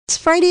It's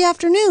Friday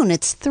afternoon.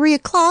 It's 3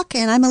 o'clock,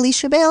 and I'm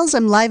Alicia Bales.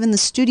 I'm live in the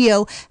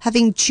studio,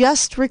 having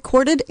just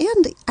recorded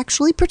and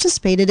actually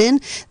participated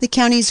in the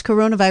county's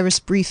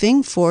coronavirus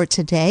briefing for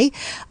today.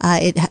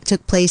 It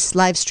took place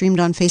live streamed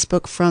on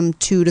Facebook from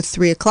 2 to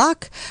 3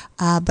 o'clock,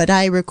 but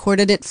I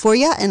recorded it for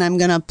you, and I'm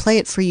going to play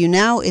it for you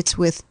now. It's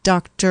with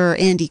Dr.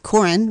 Andy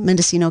Coren,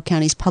 Mendocino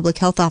County's public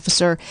health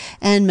officer,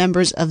 and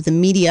members of the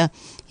media.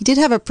 He did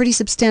have a pretty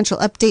substantial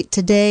update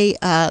today.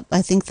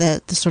 I think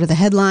the sort of the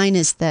headline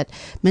is that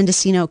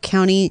Mendocino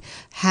County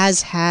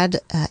has had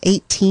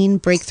 18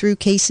 breakthrough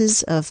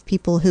cases of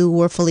people who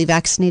were fully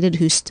vaccinated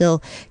who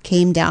still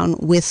came down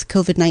with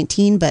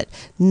COVID-19, but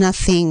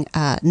nothing,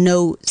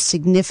 no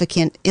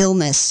significant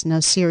illness, no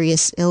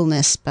serious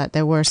illness, but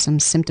there were some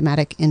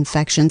symptomatic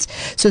infections.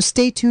 So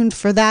stay tuned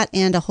for that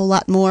and a whole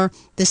lot more.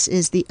 This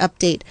is the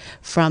update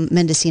from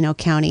Mendocino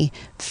County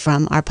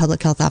from our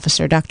public health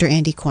officer, Dr.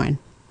 Andy Coren.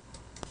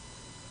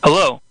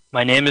 Hello,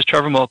 my name is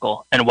Trevor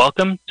Mokel, and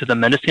welcome to the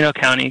Mendocino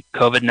County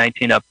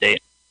COVID-19 update.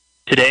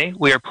 Today,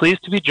 we are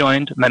pleased to be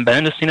joined by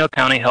Mendocino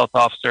County Health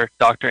Officer,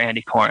 Dr.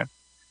 Andy Coren.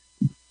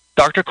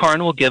 Dr.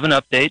 Coren will give an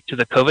update to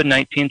the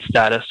COVID-19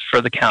 status for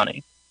the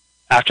county.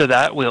 After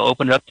that, we'll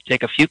open it up to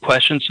take a few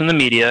questions from the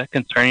media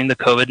concerning the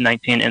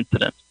COVID-19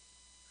 incident.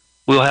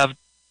 We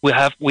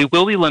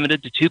will be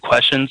limited to 2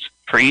 questions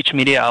for each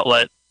media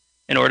outlet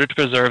in order to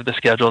preserve the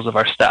schedules of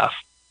our staff.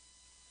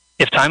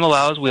 If time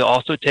allows, we'll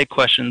also take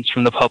questions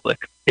from the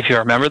public. If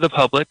you're a member of the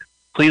public,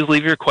 please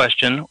leave your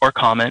question or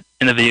comment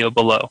in the video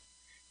below,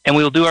 and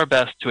we will do our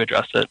best to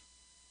address it.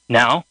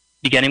 Now,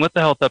 beginning with the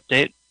health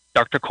update,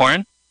 Dr.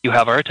 Coren, you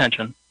have our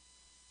attention.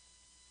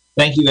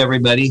 Thank you,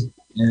 everybody,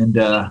 and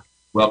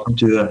welcome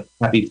to a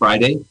happy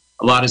Friday.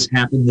 A lot has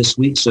happened this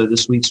week, so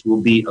this week's will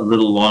be a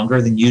little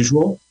longer than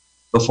usual.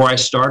 Before I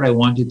start, I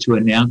wanted to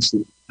announce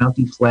that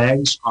county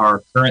flags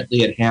are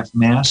currently at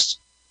half-mast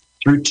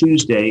through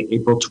Tuesday,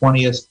 April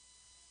 20th,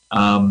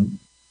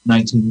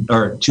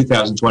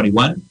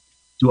 2021,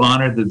 to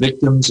honor the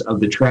victims of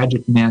the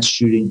tragic mass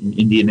shooting in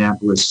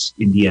Indianapolis,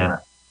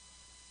 Indiana.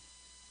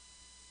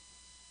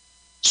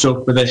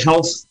 So for the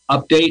health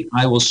update,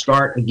 I will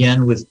start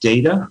again with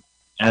data.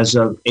 As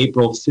of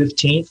April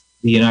 15th,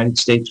 the United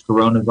States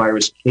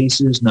coronavirus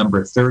cases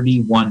number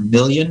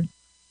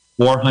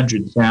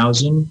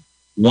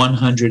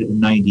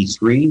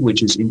 31,400,193,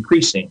 which is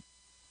increasing.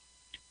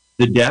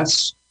 The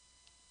deaths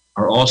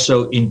are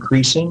also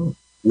increasing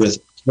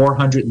with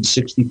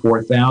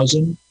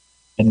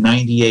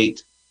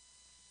 464,098.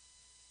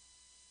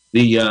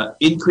 The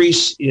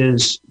increase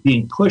is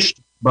being pushed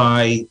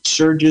by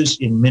surges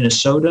in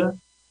Minnesota,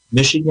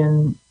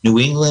 Michigan, New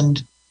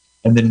England,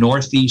 and the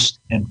Northeast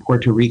and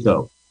Puerto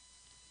Rico.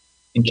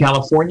 In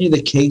California,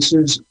 the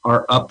cases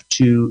are up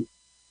to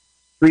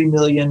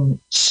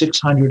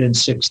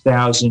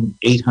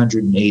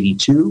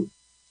 3,606,882,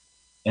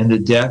 and the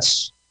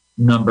deaths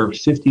number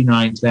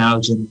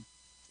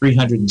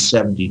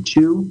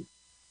 59,372.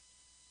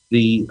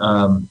 The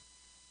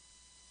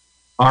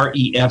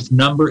REF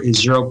number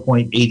is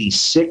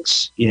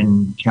 0.86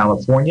 in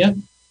California,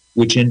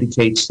 which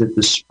indicates that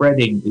the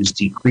spreading is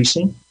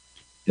decreasing.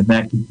 And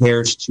that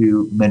compares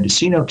to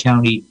Mendocino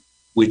County,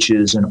 which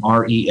is an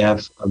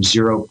REF of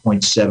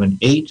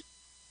 0.78,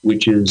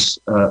 which is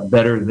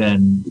better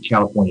than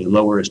California.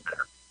 Lower is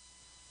better.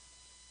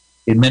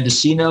 In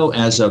Mendocino,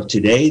 as of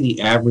today,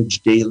 the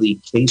average daily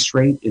case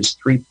rate is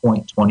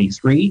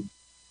 3.23.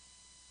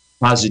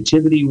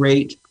 Positivity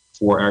rate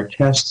for our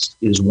tests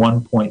is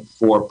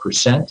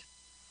 1.4%.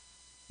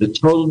 The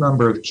total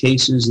number of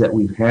cases that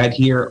we've had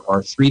here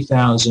are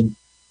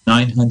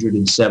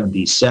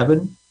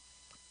 3,977.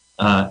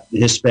 The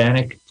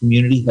Hispanic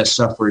community has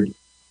suffered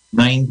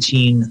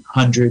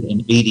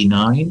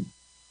 1,989,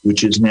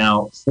 which is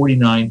now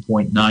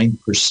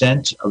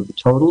 49.9% of the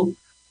total,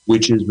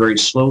 which is very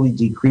slowly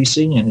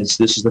decreasing, and this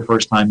is the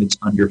first time it's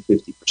under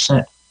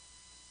 50%.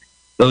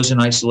 Those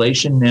in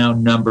isolation now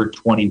number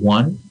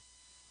 21.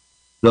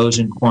 Those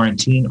in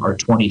quarantine are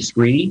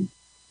 23,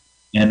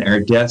 and our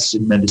deaths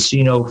in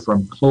Mendocino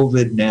from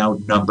COVID now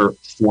number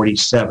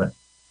 47.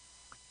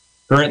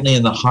 Currently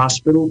in the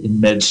hospital in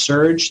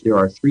Med-Surg, there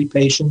are 3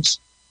 patients,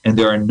 and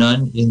there are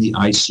none in the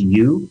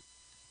ICU.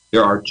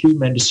 There are 2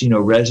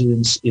 Mendocino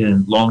residents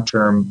in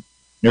long-term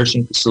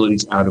nursing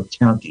facilities out of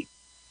county.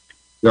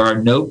 There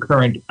are no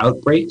current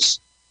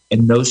outbreaks,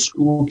 and no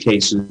school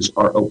cases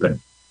are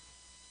open.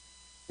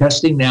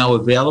 Testing now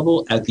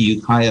available at the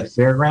Ukiah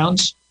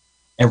Fairgrounds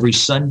every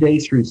Sunday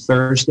through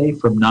Thursday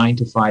from 9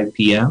 to 5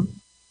 p.m.,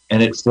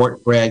 and at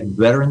Fort Bragg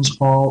Veterans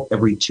Hall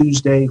every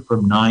Tuesday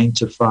from 9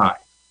 to 5.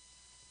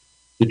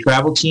 The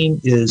travel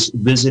team is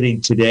visiting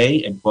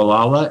today at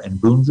Gualala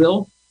and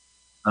Boonville,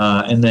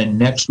 and then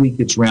next week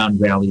it's Round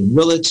Valley and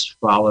Willits,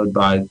 followed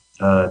by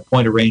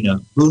Point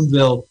Arena,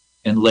 Boonville,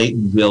 and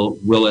Laytonville,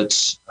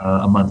 Willits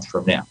a month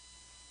from now.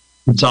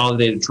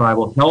 Consolidated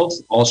Tribal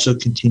Health also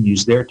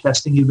continues their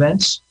testing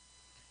events.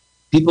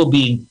 People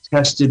being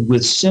tested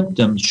with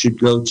symptoms should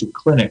go to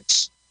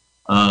clinics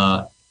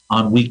on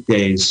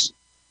weekdays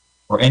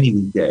or any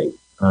weekday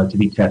to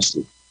be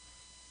tested.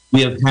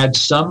 We have had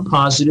some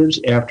positives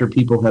after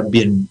people have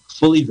been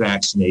fully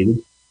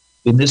vaccinated.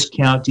 In this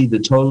county, the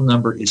total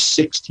number is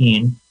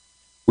 16,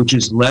 which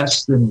is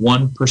less than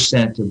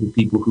 1% of the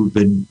people who've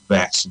been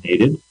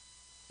vaccinated,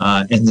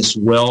 and this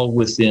well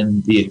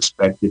within the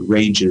expected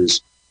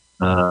ranges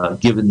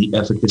given the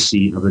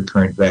efficacy of the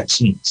current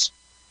vaccines.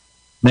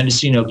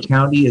 Mendocino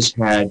County has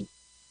had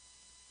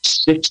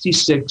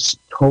 66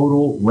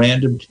 total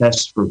random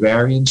tests for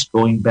variants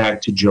going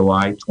back to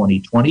July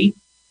 2020.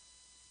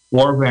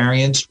 4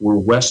 variants were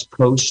West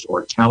Coast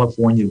or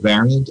California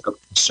variant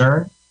of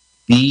concern,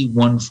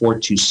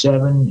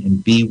 B1427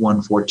 and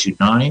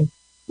B1429,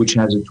 which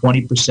has a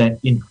 20%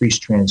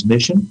 increased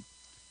transmission.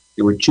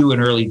 There were 2 in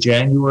early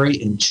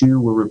January and 2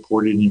 were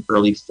reported in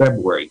early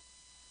February.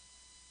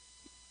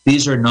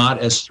 These are not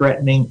as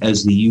threatening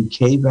as the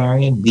UK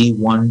variant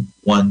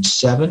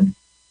B117,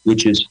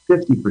 which is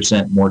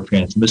 50% more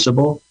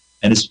transmissible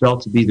and is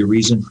felt to be the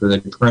reason for the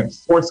current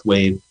 4th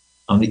wave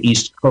on the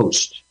East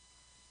Coast.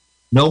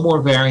 No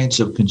more variants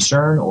of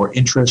concern or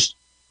interest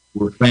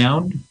were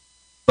found,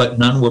 but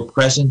none were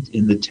present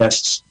in the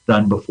tests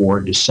done before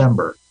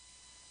December.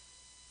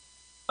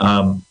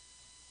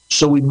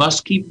 So we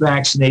must keep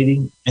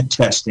vaccinating and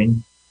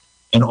testing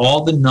and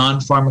all the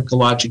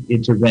non-pharmacologic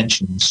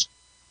interventions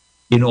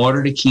in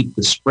order to keep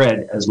the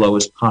spread as low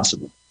as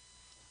possible.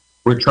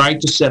 We're trying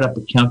to set up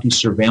a county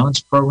surveillance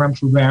program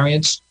for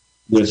variants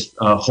with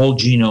whole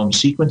genome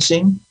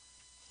sequencing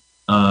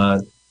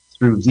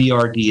through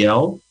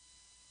VRDL,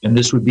 and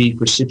this would be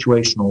for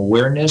situational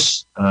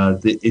awareness.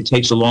 It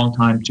takes a long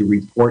time to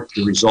report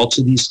the results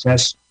of these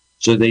tests,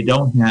 so they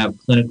don't have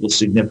clinical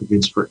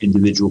significance for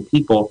individual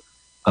people,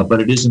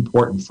 but it is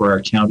important for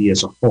our county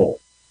as a whole.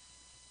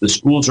 The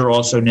schools are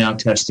also now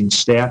testing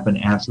staff and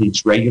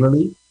athletes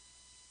regularly.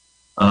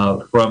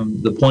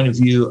 From the point of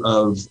view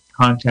of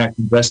contact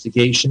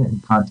investigation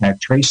and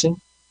contact tracing,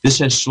 this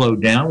has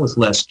slowed down with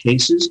less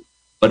cases,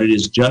 but it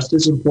is just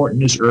as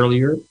important as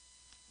earlier.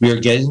 We are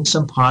getting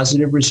some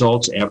positive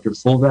results after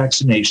full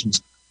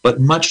vaccinations, but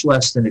much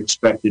less than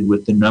expected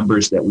with the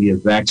numbers that we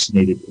have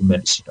vaccinated in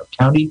Mendocino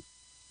County,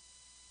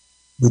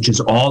 which is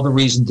all the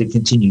reason to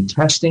continue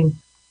testing,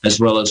 as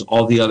well as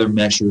all the other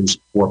measures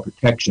for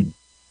protection.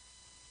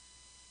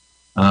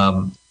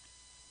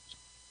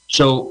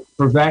 So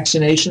for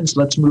vaccinations,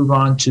 let's move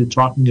on to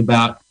talking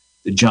about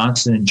the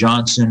Johnson &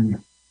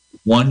 Johnson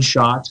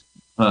one-shot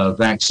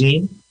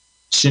vaccine.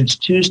 Since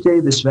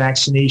Tuesday, this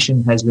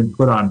vaccination has been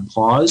put on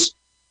pause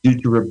due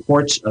to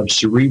reports of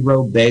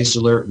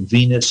cerebrovascular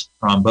venous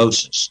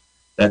thrombosis.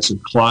 That's a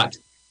clot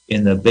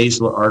in the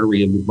basilar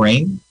artery of the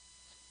brain.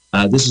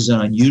 This is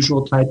an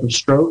unusual type of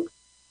stroke.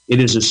 It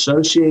is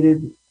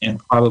associated and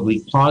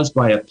probably caused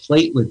by a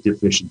platelet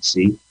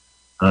deficiency,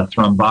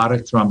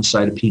 thrombotic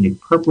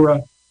thrombocytopenic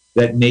purpura,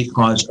 that may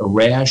cause a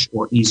rash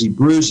or easy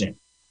bruising.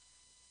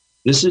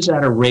 This is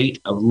at a rate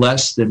of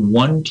less than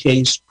 1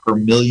 case per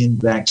million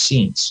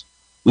vaccines.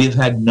 We have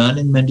had none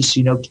in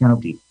Mendocino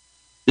County.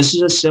 This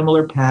is a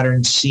similar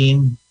pattern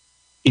seen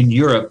in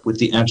Europe with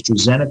the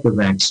AstraZeneca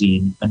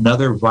vaccine,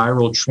 another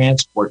viral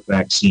transport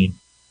vaccine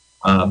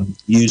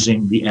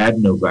using the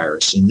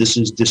adenovirus. And this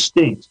is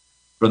distinct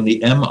from the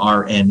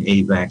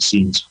mRNA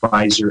vaccines,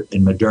 Pfizer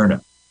and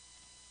Moderna.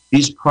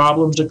 These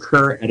problems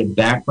occur at a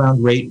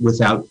background rate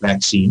without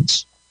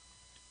vaccines.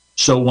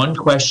 So one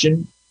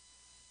question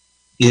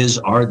is,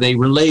 are they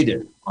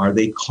related? Are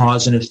they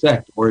cause and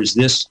effect? Or is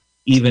this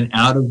even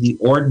out of the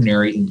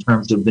ordinary in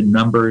terms of the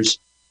numbers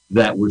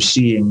that we're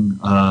seeing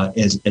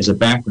as a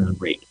background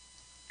rate?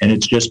 And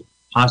it's just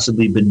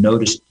possibly been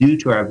noticed due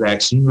to our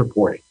vaccine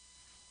reporting.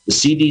 The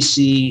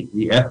CDC,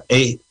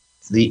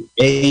 the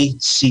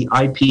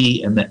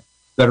ACIP, and the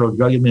Federal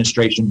Drug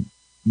Administration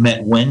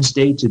met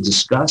Wednesday to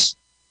discuss,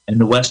 and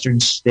the Western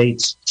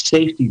States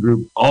Safety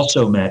Group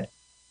also met.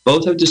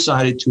 Both have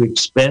decided to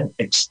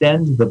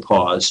extend the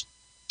pause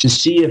to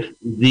see if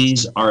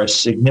these are a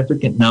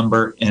significant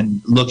number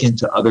and look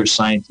into other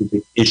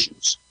scientific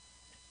issues.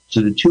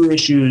 So the 2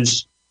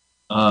 issues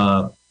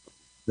that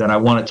I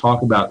want to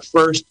talk about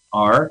first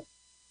are,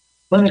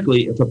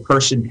 clinically, if a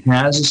person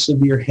has a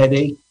severe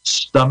headache,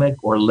 stomach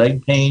or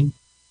leg pain,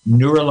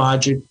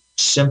 neurologic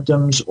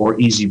symptoms, or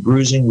easy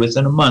bruising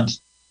within a month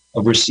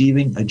of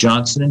receiving a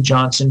Johnson &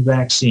 Johnson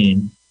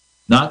vaccine,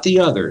 not the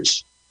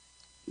others,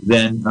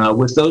 then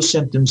with those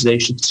symptoms, they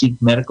should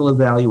seek medical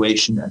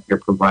evaluation at their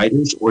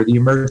providers or the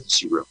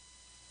emergency room.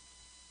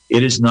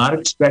 It is not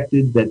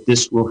expected that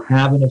this will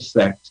have an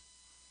effect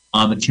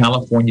on the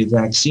California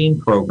vaccine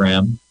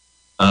program,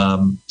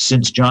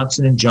 since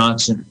Johnson &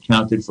 Johnson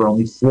accounted for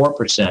only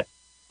 4%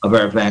 of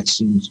our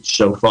vaccines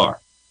so far.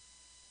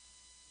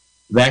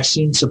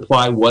 Vaccine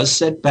supply was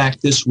set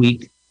back this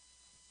week,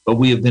 but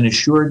we have been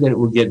assured that it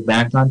will get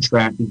back on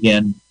track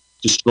again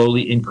to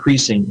slowly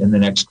increasing in the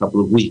next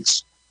couple of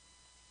weeks.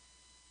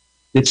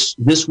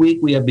 This week,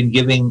 we have been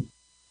giving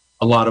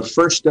a lot of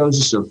first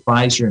doses of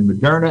Pfizer and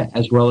Moderna,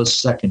 as well as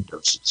second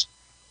doses.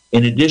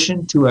 In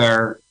addition to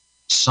our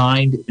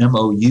signed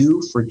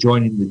MOU for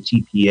joining the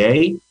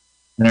TPA,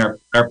 and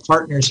our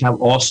partners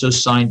have also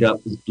signed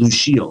up with Blue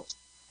Shield.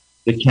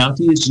 The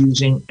county is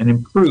using an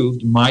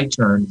improved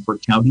MyTurn for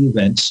county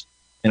events,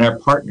 and our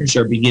partners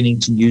are beginning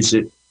to use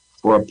it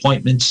for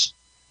appointments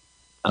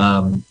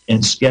and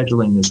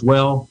scheduling as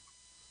well,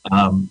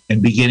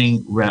 and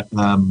beginning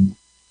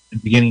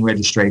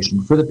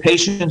registration. For the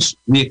patients,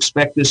 we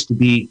expect this to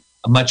be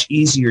a much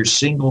easier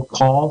single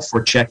call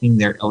for checking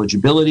their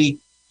eligibility,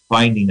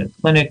 finding a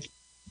clinic,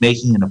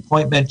 making an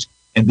appointment,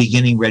 and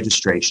beginning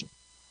registration.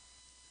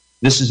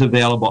 This is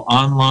available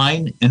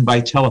online and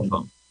by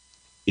telephone.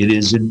 It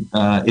is in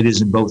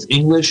both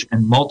English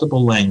and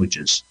multiple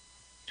languages.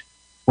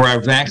 For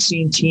our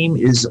vaccine team,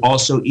 it is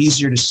also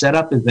easier to set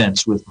up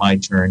events with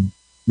MyTurn,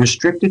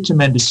 restricted to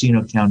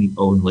Mendocino County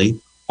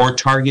only, or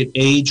target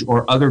age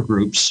or other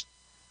groups,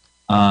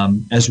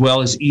 as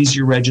well as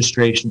easier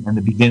registration and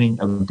the beginning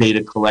of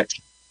data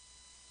collection.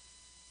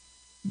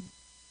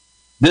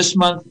 This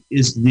month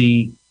is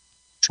the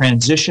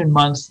transition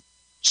month,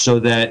 so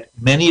that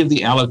many of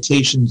the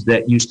allocations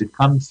that used to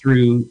come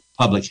through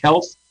public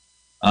health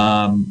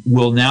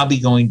will now be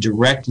going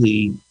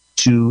directly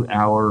to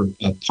our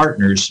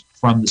partners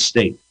from the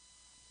state.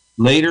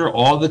 Later,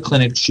 all the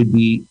clinics should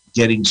be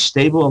getting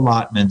stable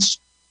allotments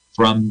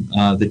from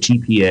the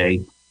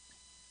TPA.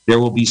 There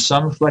will be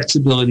some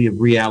flexibility of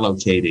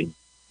reallocating.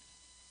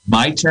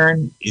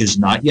 MyTurn is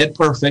not yet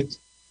perfect,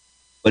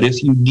 but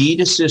if you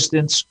need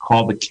assistance,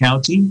 call the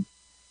county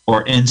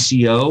or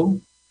NCO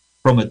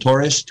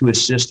promotores to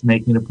assist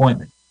making an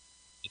appointment.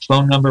 The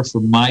phone number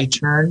for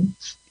MyTurn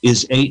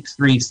is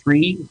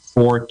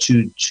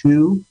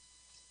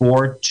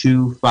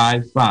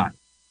 833-422-4255.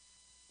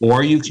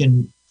 Or you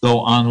can go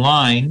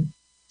online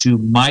to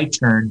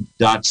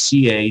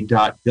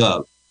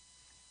myturn.ca.gov.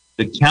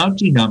 The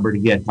county number to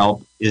get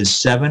help is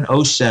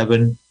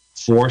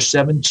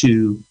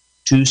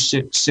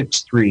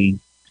 707-472-2663.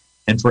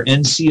 And for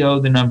NCO,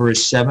 the number is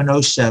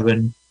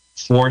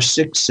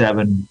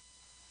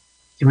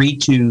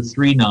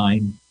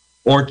 707-467-3239,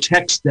 or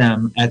text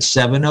them at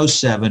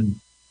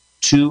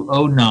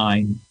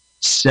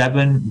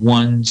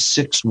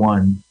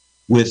 707-209-7161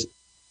 with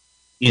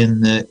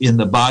in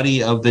the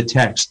body of the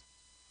text,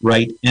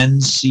 write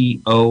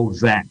NCO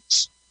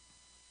Vax.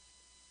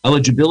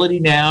 Eligibility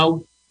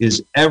now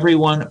is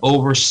everyone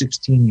over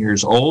 16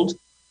 years old.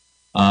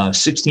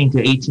 16 to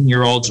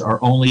 18-year-olds are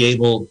only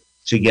able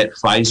to get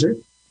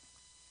Pfizer.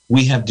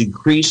 We have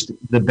decreased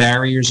the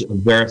barriers of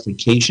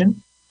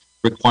verification,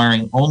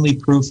 requiring only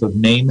proof of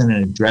name and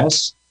an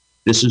address.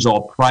 This is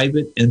all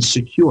private and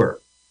secure.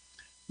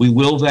 We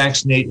will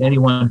vaccinate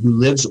anyone who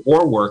lives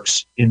or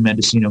works in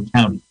Mendocino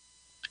County.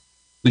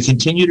 We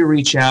continue to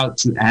reach out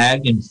to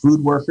ag and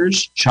food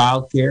workers,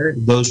 childcare,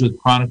 those with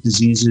chronic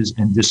diseases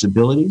and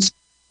disabilities,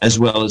 as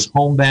well as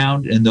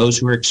homebound and those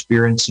who are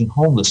experiencing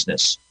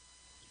homelessness.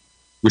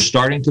 We're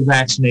starting to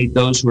vaccinate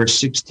those who are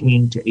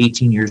 16 to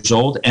 18 years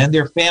old and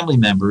their family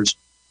members,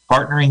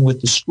 partnering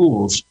with the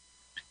schools.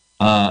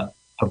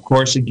 Of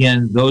course,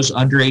 again, those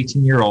under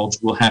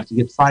 18-year-olds will have to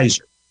get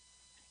Pfizer.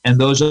 And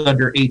those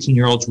under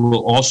 18-year-olds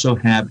will also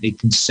have a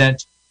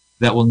consent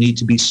that will need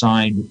to be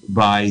signed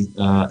by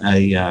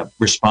a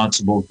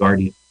responsible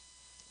guardian.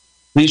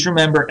 Please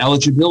remember,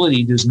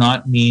 eligibility does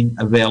not mean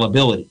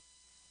availability.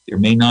 There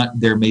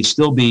may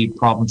still be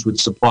problems with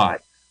supply,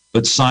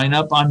 but sign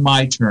up on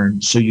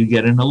MyTurn so you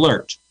get an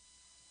alert.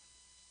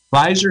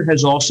 Pfizer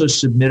has also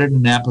submitted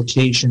an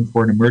application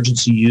for an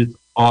emergency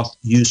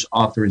use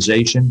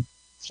authorization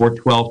for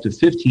 12 to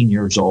 15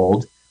 years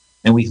old,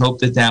 and we hope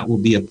that that will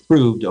be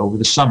approved over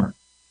the summer.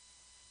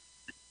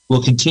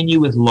 We'll continue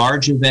with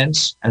large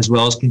events, as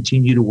well as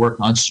continue to work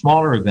on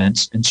smaller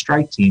events and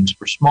strike teams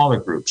for smaller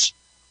groups.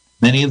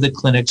 Many of the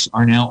clinics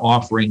are now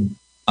offering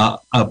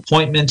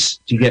appointments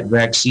to get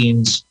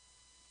vaccines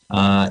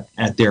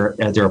at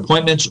their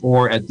appointments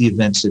or at the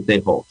events that they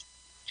hold.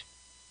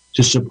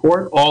 To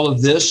support all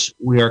of this,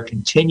 we are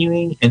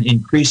continuing and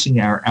increasing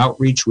our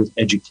outreach with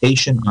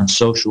education on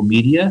social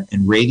media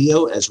and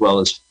radio, as well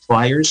as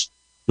flyers,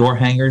 door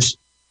hangers,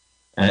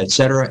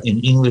 etc.,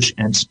 in English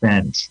and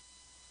Spanish.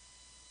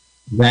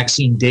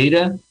 Vaccine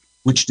data,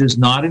 which does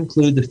not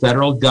include the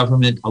federal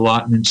government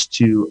allotments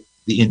to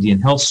the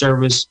Indian Health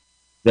Service,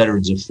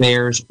 Veterans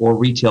Affairs, or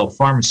retail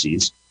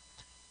pharmacies.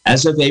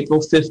 As of April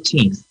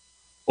 15th,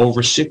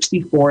 over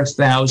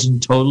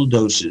 64,000 total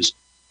doses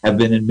have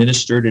been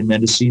administered in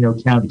Mendocino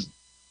County.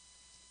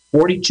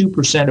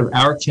 42% of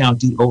our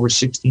county over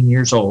 16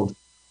 years old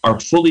are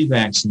fully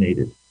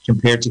vaccinated,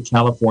 compared to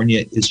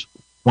California is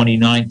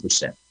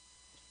 29%.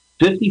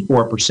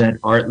 54%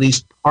 are at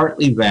least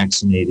partly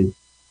vaccinated,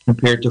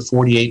 compared to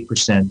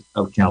 48%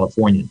 of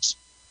Californians.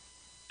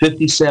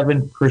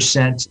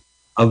 57%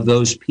 of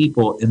those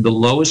people in the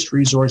lowest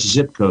resource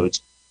zip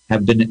codes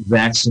have been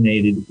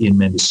vaccinated in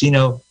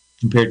Mendocino,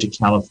 compared to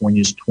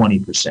California's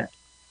 20%.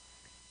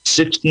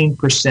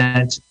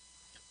 16%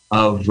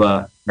 of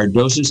our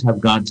doses have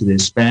gone to the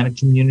Hispanic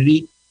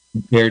community,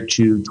 compared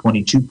to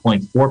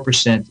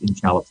 22.4% in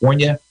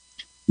California.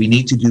 We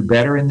need to do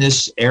better in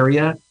this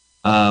area,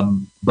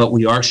 but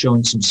we are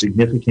showing some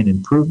significant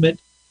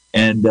improvement.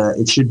 And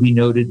it should be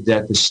noted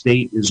that the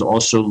state is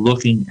also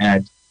looking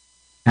at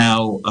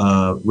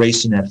how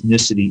race and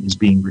ethnicity is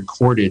being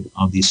recorded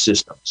on these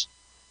systems.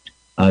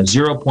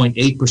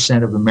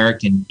 0.8% of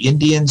American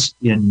Indians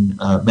in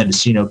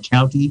Mendocino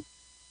County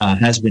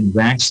has been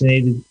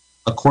vaccinated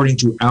according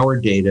to our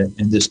data,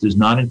 and this does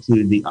not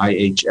include the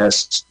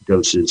IHS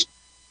doses,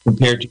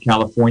 compared to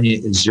California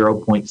is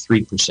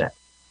 0.3%.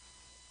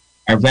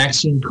 Our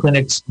vaccine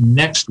clinics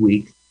next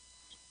week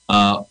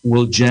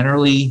will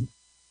generally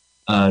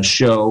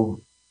show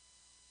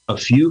a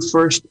few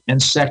first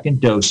and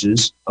second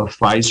doses of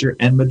Pfizer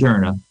and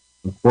Moderna.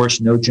 Of course,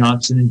 no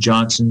Johnson &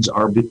 Johnsons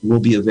will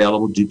be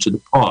available due to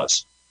the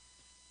pause.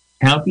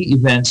 County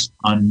events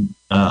on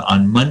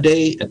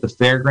Monday at the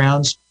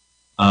fairgrounds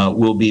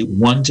will be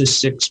 1 to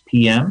 6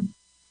 p.m.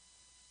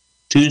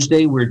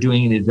 Tuesday, we're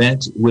doing an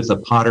event with the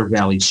Potter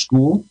Valley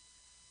School.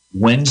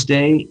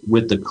 Wednesday,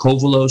 with the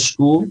Covelo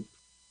School.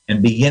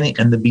 And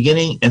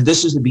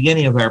this is the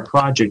beginning of our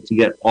project to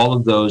get all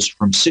of those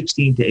from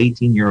 16 to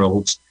 18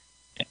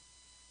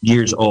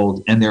 years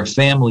old and their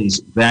families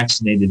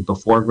vaccinated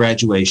before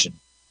graduation.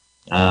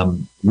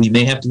 We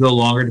may have to go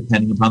longer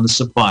depending upon the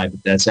supply,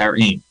 but that's our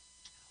aim.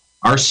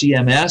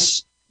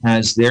 RCMS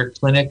has their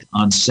clinic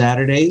on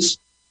Saturdays,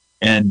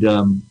 and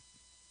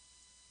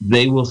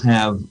they will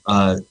have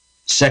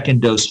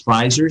second dose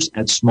Pfizers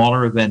at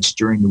smaller events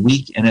during the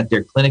week and at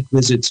their clinic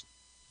visits.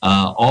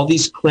 All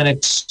these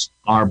clinics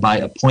are by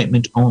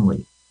appointment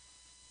only.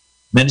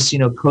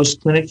 Mendocino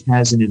Coast Clinic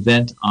has an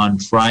event on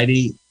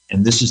Friday,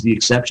 and this is the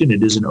exception.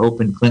 It is an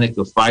open clinic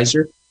of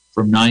Pfizer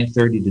from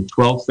 9:30 to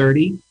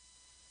 12:30.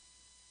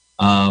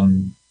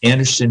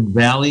 Anderson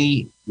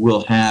Valley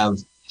will have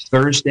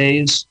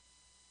Thursdays.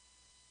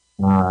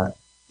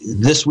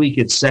 This week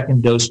it's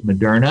second dose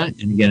Moderna,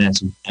 and again,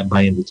 that's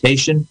by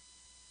invitation.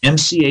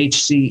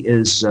 MCHC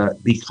is,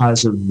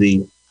 because of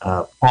the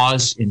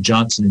pause in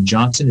Johnson &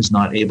 Johnson, is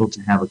not able to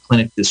have a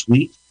clinic this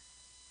week.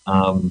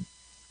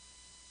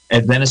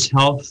 Adventist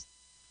Health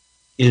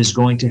is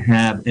going to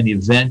have an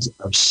event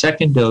of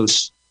second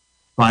dose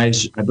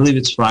Pfizer, I believe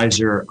it's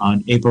Pfizer,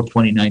 on April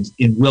 29th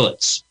in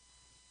Willits.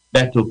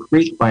 Bethel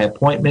Creek, by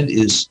appointment,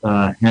 is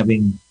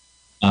having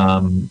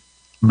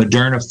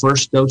Moderna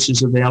first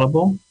doses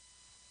available.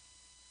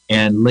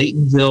 And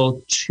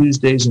Laytonville,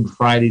 Tuesdays and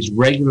Fridays,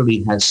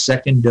 regularly has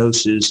second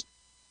doses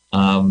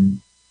of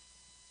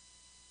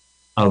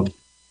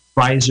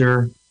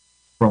Pfizer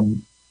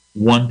from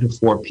 1 to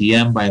 4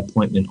 p.m. by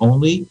appointment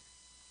only.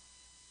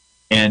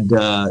 And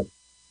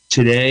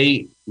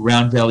today,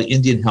 Round Valley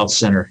Indian Health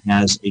Center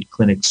has a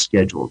clinic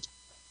scheduled.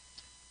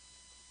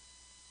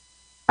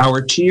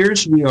 Our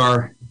tiers, we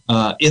are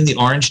in the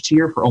orange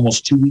tier for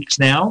almost 2 weeks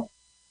now.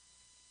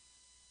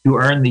 To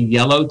earn the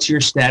yellow tier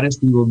status,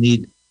 we will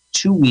need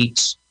 2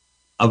 weeks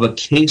of a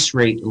case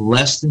rate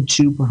less than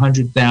 2 per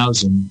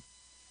 100,000,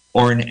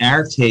 or in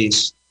our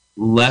case,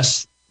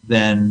 less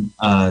than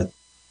 12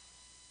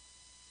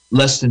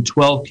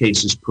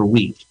 cases per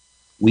week.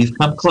 We've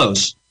come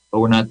close, but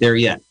we're not there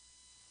yet.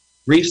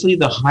 Briefly,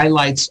 the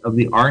highlights of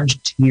the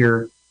orange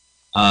tier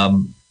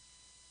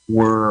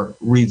were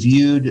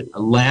reviewed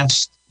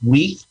last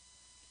week,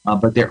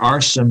 but there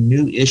are some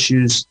new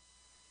issues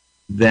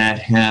that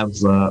have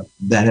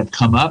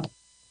come up,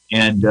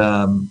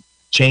 and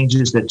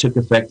changes that took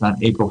effect on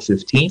April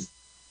 15th.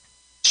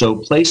 So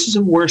places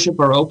of worship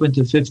are open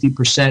to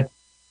 50%,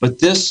 but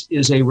this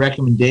is a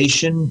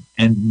recommendation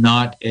and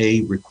not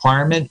a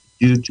requirement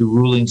due to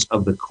rulings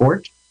of the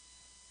court.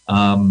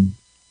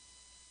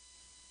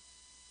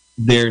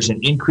 There's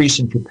an increase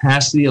in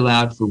capacity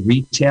allowed for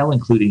retail,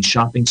 including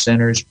shopping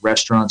centers,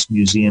 restaurants,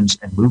 museums,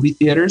 and movie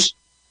theaters.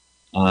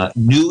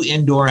 New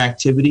indoor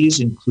activities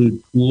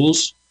include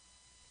pools,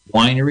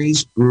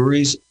 wineries,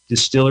 breweries,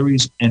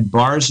 distilleries, and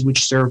bars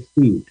which serve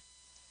food.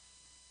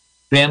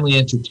 Family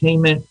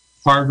entertainment,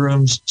 card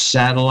rooms,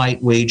 satellite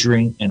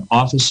wagering, and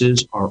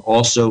offices are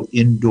also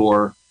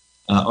indoor,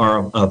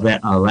 are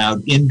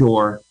allowed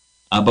indoor,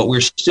 but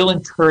we're still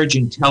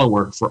encouraging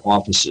telework for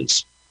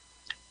offices.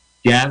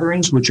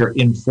 Gatherings which are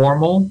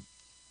informal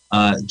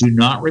do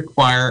not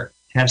require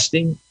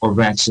testing or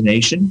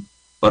vaccination,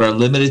 but are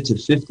limited to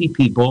 50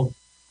 people,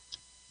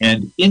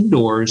 and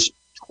indoors,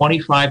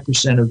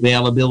 25%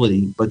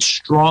 availability, but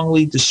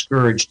strongly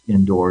discouraged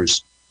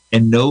indoors,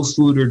 and no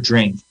food or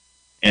drink.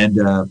 And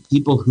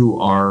people who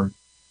are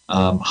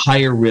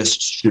higher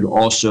risks should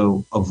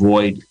also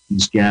avoid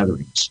these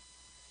gatherings.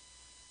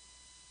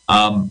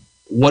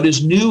 What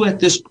is new at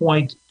this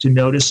point to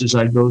notice as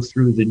I go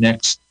through the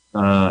next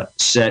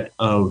set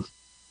of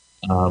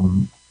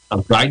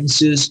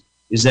guidances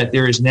is that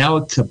there is now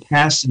a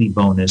capacity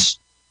bonus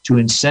to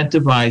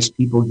incentivize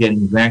people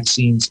getting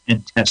vaccines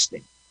and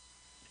testing.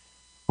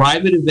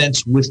 Private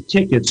events with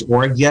tickets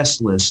or a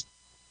guest list,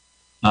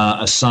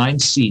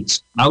 assigned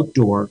seats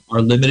outdoor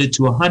are limited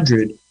to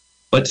 100,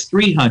 but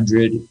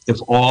 300 if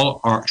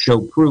all show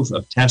proof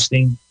of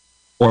testing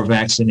or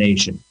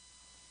vaccination.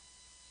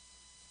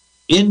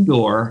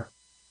 Indoor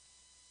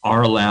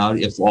are allowed,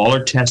 if all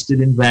are tested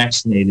and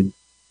vaccinated,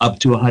 up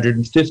to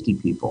 150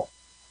 people.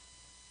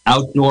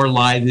 Outdoor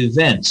live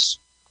events,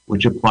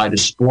 which apply to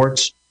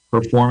sports,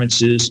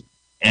 performances,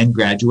 and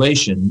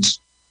graduations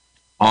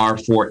are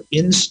for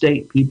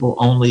in-state people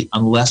only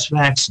unless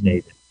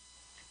vaccinated.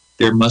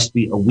 There must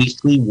be a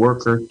weekly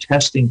worker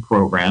testing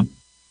program,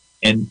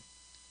 and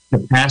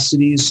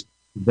capacities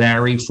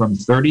vary from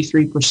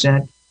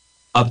 33%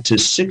 up to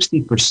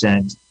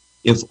 60%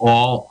 if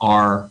all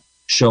are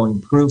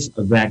showing proof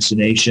of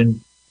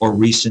vaccination or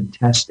recent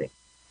testing.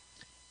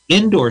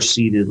 Indoor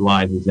seated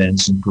live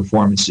events and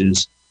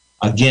performances,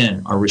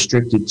 again, are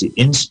restricted to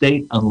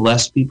in-state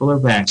unless people are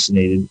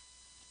vaccinated.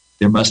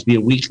 There must be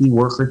a weekly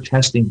worker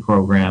testing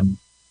program.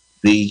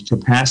 The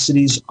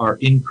capacities are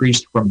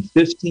increased from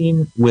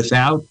 15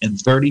 without and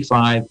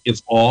 35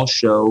 if all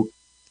show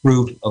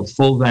proof of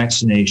full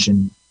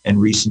vaccination and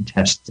recent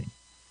testing.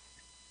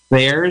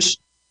 Fairs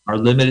are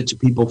limited to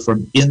people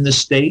from in the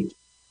state.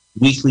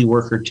 Weekly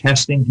worker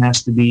testing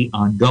has to be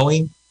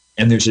ongoing,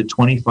 and there's a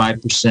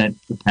 25%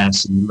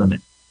 capacity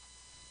limit.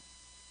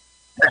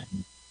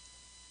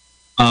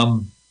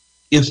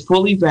 If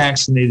fully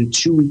vaccinated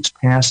 2 weeks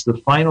past the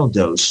final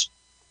dose,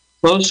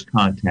 close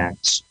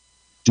contacts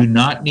do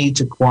not need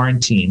to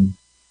quarantine.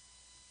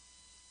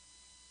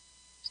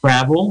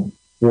 Travel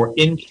for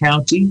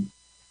in-county,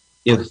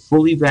 if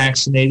fully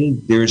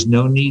vaccinated, there is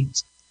no need,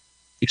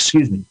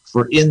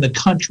 for in the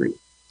country,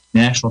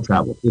 national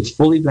travel, if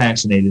fully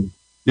vaccinated,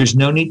 there's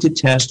no need to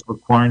test or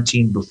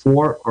quarantine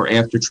before or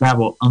after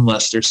travel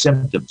unless there's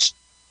symptoms.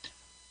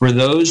 For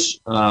those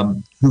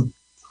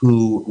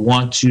who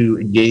want to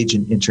engage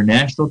in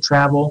international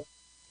travel,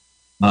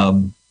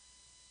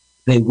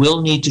 they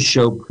will need to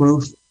show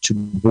proof to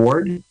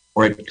board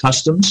or at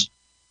customs.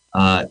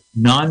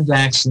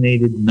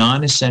 Non-vaccinated,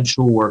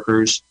 non-essential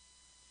workers,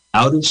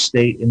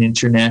 out-of-state and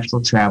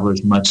international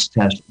travelers must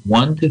test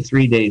 1 to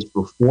 3 days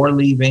before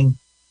leaving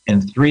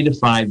and 3 to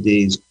 5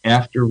 days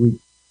after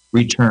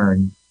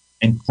return,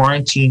 and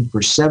quarantine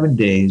for 7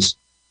 days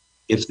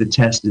if the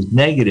test is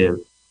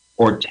negative,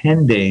 or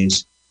 10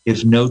 days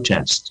if no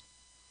test.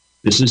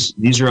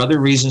 These are other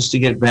reasons to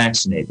get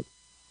vaccinated.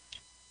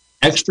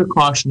 Extra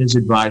caution is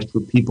advised for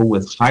people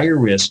with higher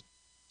risk,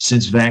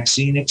 since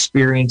vaccine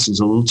experience is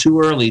a little too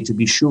early to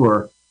be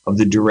sure of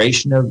the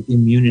duration of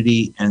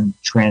immunity and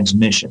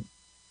transmission.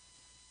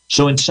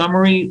 So in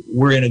summary,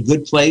 we're in a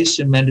good place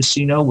in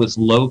Mendocino with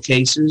low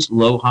cases,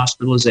 low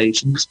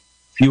hospitalizations,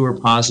 fewer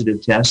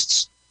positive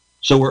tests.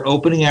 So we're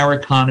opening our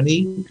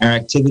economy, our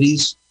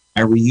activities,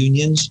 our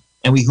reunions,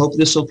 and we hope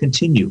this will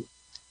continue.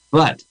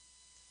 But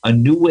a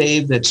new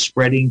wave that's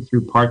spreading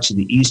through parts of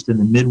the East and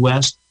the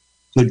Midwest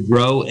could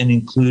grow and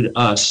include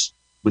us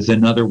with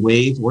another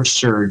wave or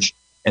surge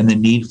and the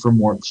need for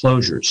more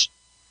closures.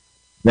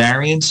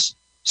 Variants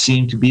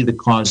seem to be the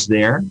cause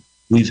there.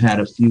 We've had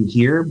a few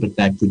here, but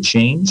that could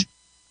change.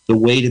 The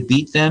way to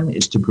beat them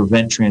is to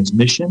prevent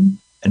transmission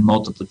and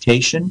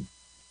multiplication,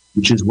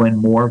 which is when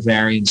more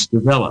variants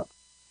develop.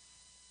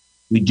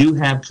 We do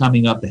have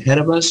coming up ahead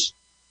of us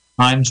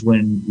times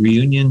when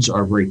reunions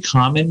are very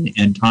common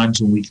and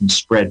times when we can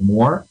spread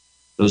more.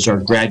 Those are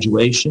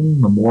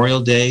graduation, Memorial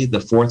Day, the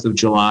 4th of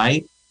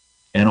July,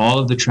 and all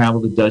of the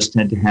travel that does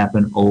tend to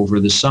happen over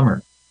the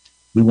summer.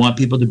 We want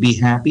people to be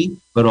happy,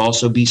 but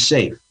also be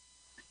safe.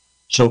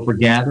 So for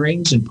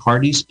gatherings and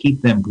parties,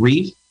 keep them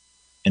brief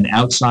and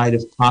outside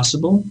if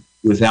possible,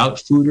 without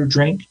food or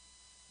drink.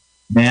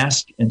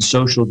 Mask and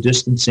social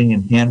distancing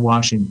and hand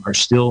washing are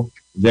still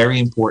very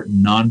important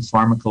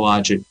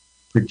non-pharmacologic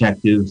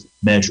protective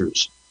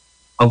measures.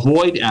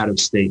 Avoid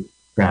out-of-state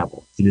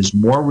travel. It is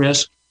more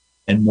risk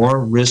and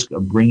more risk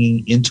of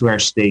bringing into our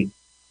state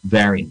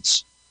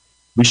variants.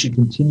 We should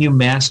continue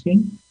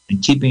masking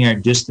and keeping our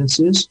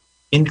distances,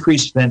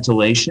 increase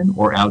ventilation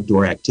or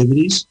outdoor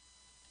activities,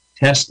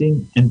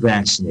 testing and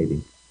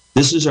vaccinating.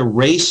 This is a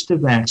race to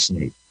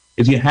vaccinate.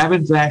 If you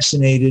haven't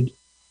vaccinated,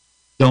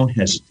 don't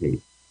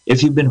hesitate.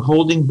 If you've been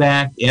holding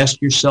back,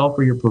 ask yourself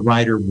or your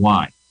provider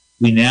why.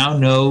 We now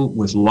know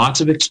with lots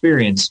of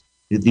experience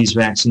that these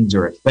vaccines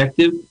are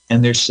effective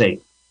and they're safe.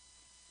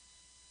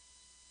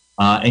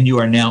 And you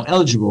are now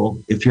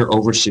eligible if you're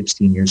over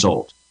 16 years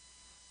old.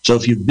 So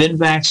if you've been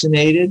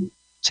vaccinated,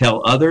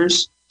 tell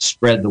others,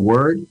 spread the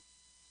word.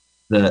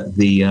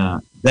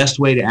 The best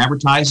way to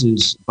advertise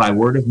is by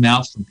word of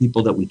mouth from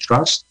people that we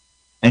trust.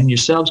 And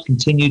yourselves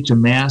continue to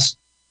mask,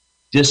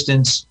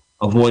 distance,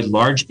 avoid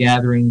large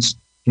gatherings,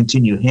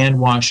 continue hand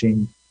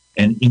washing,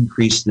 and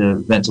increase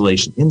the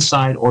ventilation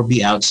inside or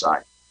be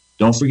outside.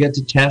 Don't forget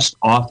to test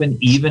often,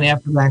 even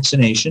after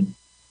vaccination.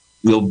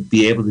 We'll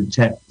be able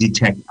to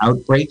detect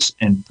outbreaks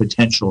and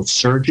potential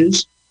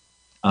surges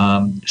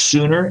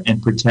sooner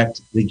and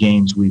protect the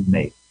gains we've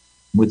made.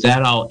 With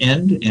that, I'll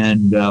end,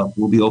 and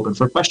we'll be open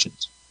for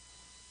questions.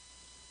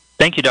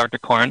 Thank you, Dr.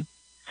 Koren.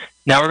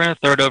 Now we're going to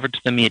throw it over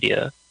to the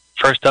media.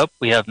 First up,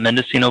 we have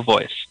Mendocino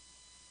Voice.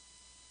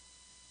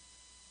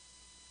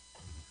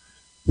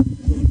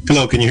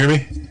 Hello, can you hear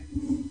me?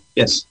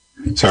 Yes.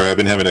 Sorry, I've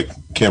been having a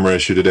camera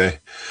issue today.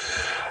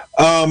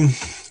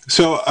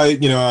 So I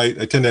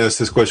tend to ask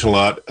this question a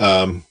lot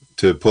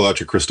to pull out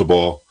your crystal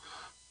ball.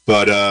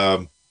 But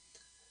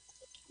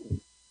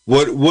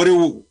what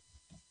are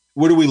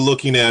we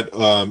looking at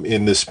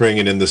in the spring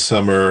and in the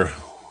summer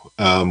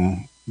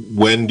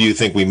when do you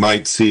think we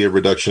might see a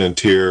reduction in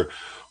tier?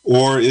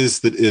 Or is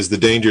the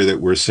danger that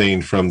we're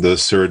seeing from the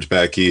surge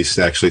back east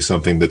actually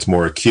something that's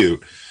more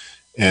acute,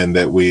 and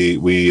that we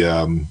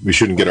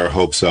shouldn't get our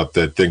hopes up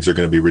that things are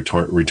going to be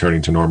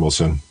returning to normal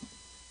soon?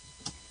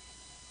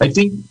 I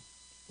think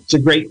it's a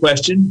great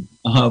question.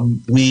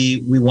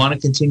 We want to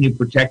continue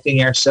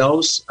protecting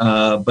ourselves,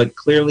 but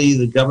clearly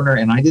the governor,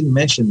 and I didn't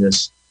mention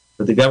this,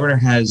 but the governor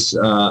has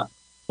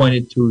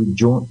pointed to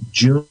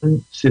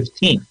June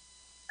 15th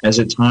as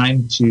a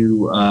time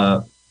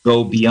to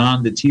go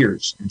beyond the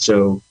tiers, and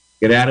so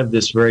get out of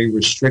this very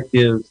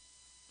restrictive,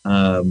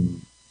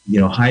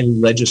 highly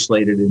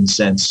legislated in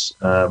sense,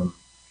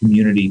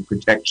 community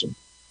protection.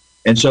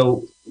 And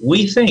so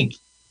we think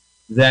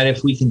that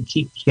if we can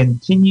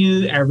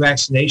continue our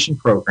vaccination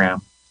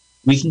program,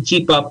 we can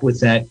keep up with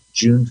that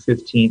June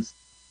 15th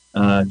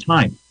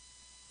time.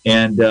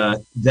 And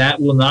that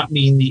will not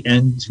mean the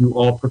end to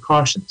all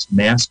precautions.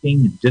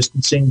 Masking and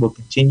distancing will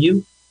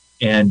continue,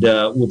 and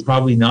we'll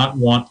probably not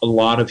want a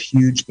lot of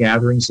huge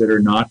gatherings that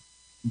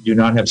do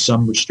not have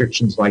some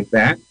restrictions like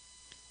that.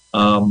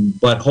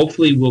 But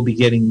hopefully we'll be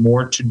getting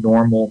more to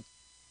normal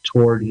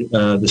toward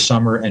the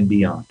summer and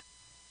beyond.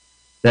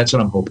 That's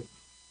what I'm hoping.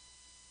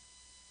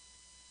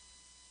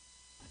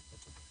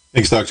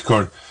 Thanks, Dr.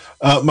 Korn.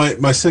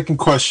 My second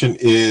question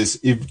is,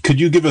 could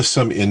you give us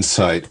some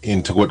insight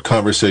into what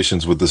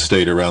conversations with the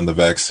state around the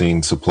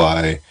vaccine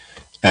supply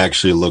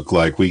actually look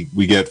like?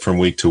 We get from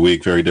week to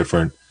week very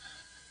different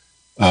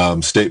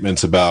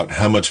statements about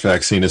how much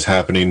vaccine is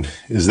happening.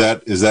 Is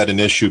that an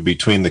issue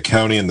between the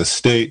county and the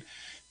state?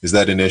 Is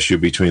that an issue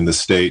between the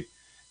state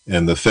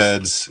and the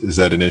feds? Is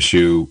that an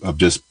issue of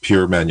just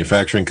pure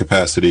manufacturing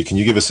capacity? Can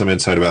you give us some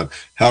insight about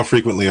how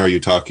frequently are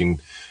you talking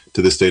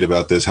to the state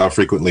about this? How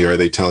frequently are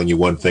they telling you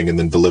one thing and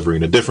then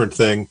delivering a different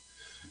thing?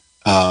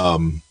 How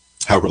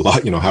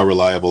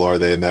reliable are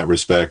they in that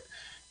respect?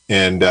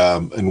 And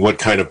what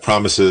kind of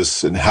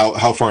promises and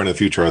how far in the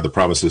future are the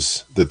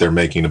promises that they're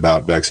making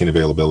about vaccine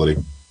availability?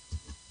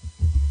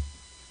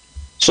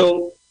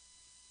 So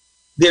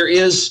there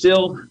is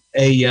still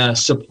a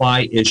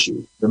supply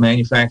issue. The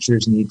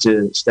manufacturers need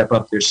to step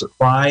up their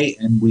supply,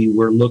 and we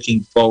were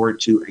looking forward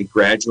to a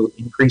gradual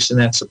increase in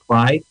that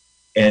supply,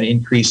 and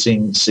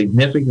increasing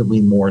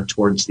significantly more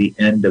towards the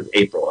end of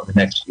April in the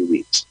next few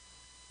weeks.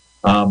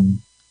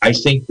 I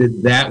think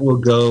that will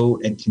go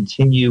and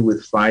continue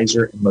with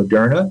Pfizer and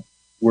Moderna.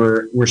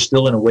 We're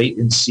still in a wait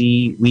and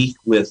see week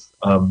with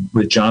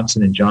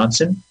Johnson and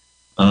Johnson,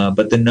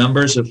 but the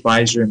numbers of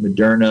Pfizer and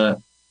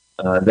Moderna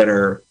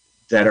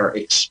that are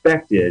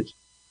expected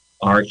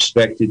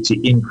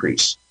to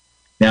increase.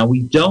 Now,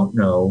 we don't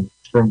know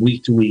from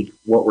week to week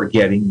what we're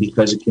getting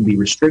because it can be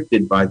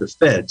restricted by the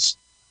feds.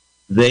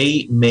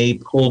 They may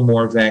pull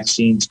more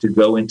vaccines to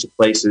go into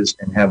places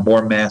and have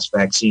more mass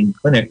vaccine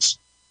clinics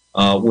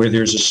where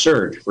there's a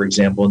surge, for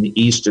example, in the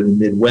East or the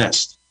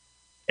Midwest.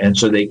 And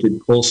so they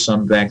could pull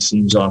some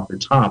vaccines off the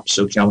top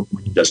so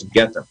California doesn't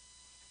get them.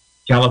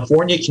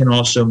 California can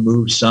also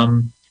move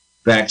some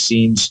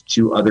vaccines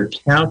to other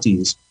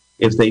counties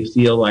if they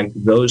feel like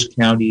those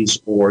counties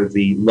or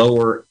the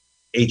lower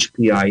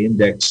HPI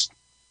index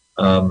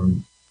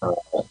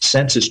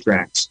census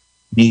tracts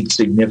need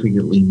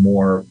significantly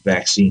more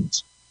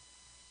vaccines.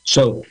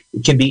 So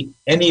it can be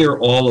any or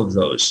all of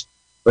those.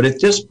 But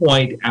at this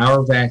point,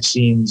 our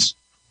vaccines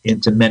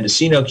into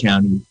Mendocino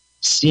County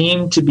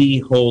seem to be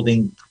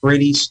holding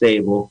pretty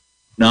stable,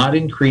 not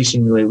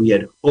increasing the way we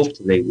had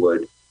hoped they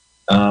would,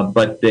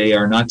 but they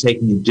are not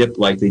taking a dip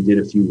like they did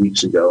a few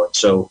weeks ago. And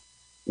so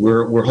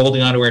we're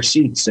holding on to our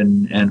seats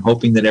and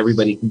hoping that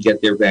everybody can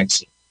get their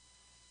vaccine.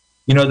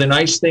 You know, the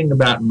nice thing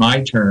about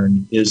My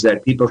Turn is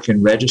that people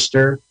can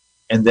register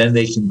and then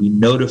they can be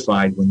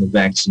notified when the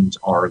vaccines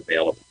are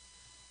available.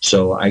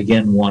 So I,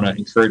 again, want to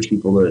encourage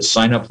people to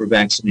sign up for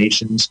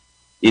vaccinations.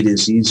 It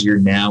is easier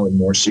now and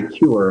more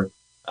secure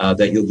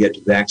that you'll get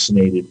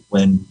vaccinated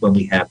when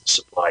we have the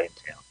supply in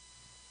town.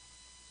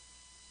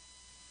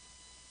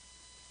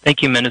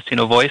 Thank you,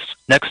 Mendocino Voice.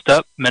 Next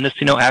up,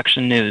 Mendocino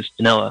Action News,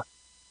 Danila.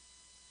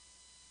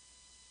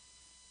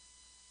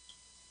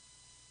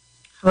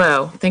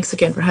 Hello. Thanks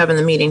again for having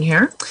the meeting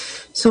here.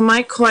 So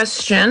my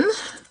question,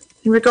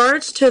 in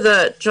regards to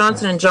the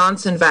Johnson &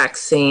 Johnson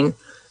vaccine,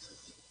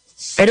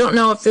 I don't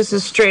know if this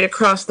is straight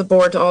across the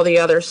board to all the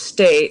other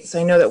states.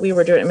 I know that we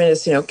were doing it in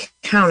Mendocino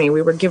County.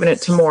 We were giving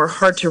it to more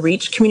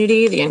hard-to-reach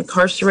community, the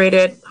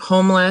incarcerated,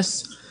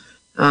 homeless,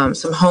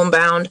 some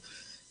homebound.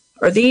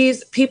 Are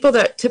these people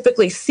that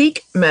typically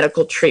seek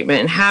medical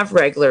treatment and have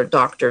regular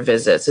doctor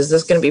visits? Is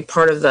this going to be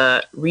part of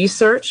the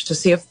research to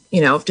see if,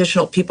 if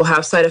additional people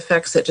have side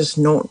effects that just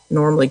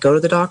normally go to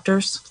the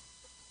doctors?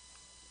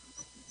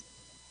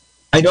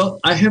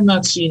 I have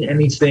not seen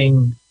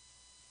anything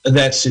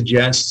that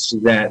suggests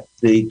that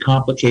the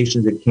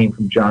complications that came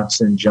from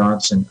Johnson &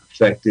 Johnson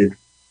affected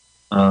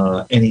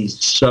any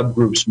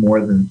subgroups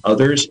more than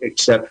others,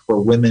 except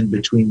for women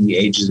between the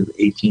ages of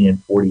 18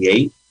 and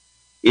 48.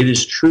 It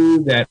is true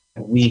that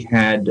we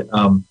had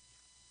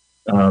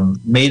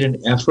made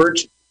an effort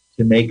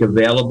to make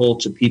available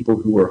to people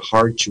who are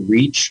hard to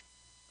reach.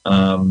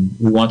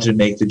 We wanted to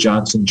make the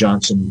Johnson &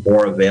 Johnson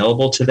more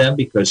available to them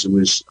because it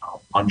was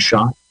one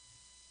shot.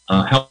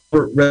 However,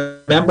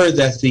 remember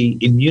that the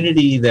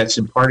immunity that's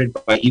imparted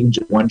by even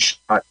just one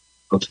shot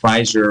of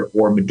Pfizer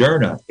or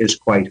Moderna is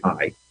quite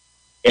high.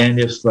 And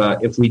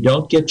if we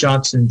don't get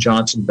Johnson &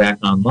 Johnson back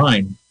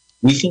online,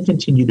 we can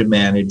continue to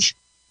manage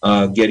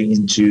getting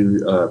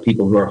into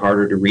people who are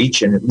harder to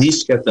reach and at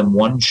least get them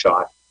one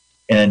shot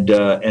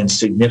and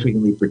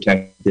significantly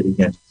protected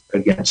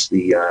against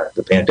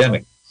the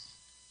pandemic.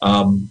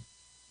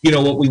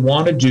 What we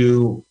want to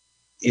do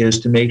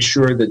is to make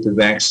sure that the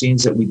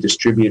vaccines that we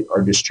distribute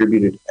are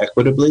distributed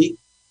equitably.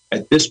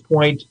 At this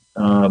point,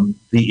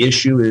 the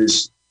issue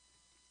is,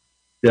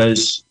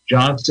 does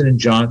Johnson &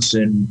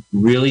 Johnson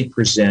really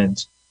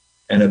present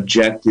an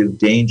objective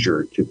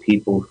danger to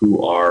people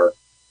who are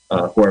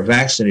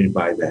vaccinated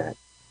by that?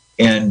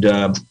 And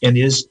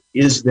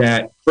is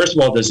that, first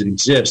of all, does it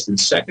exist? And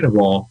second of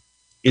all,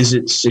 is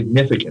it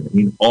significant? I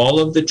mean, all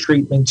of the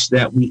treatments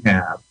that we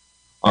have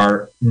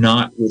are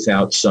not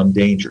without some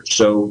danger.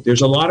 So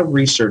there's a lot of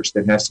research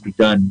that has to be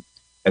done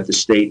at the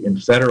state and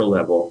federal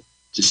level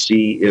to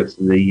see if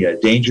the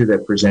danger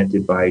that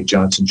presented by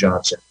Johnson &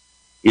 Johnson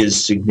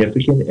is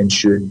significant and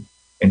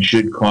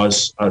should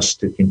cause us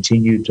to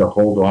continue to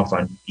hold off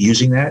on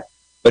using that.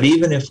 But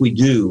even if we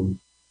do,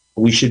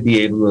 we should be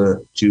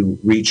able to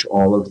reach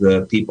all of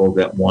the people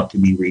that want to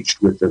be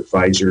reached with the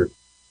Pfizer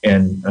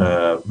and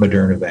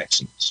Moderna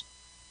vaccines.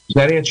 Does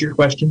that answer your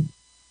question?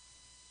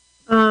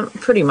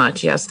 Pretty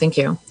much, yes. Thank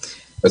you.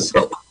 Okay.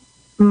 So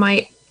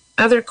my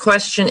other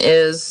question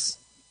is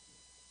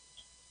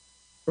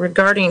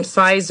regarding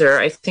Pfizer.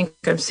 I think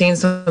I've seen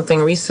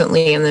something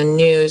recently in the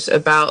news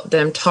about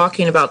them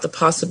talking about the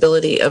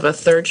possibility of a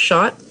third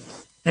shot.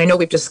 I know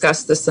we've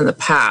discussed this in the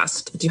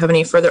past. Do you have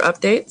any further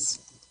updates?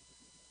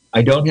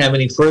 I don't have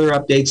any further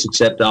updates,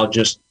 except I'll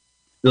just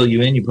fill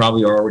you in. You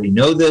probably already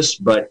know this,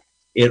 but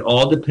it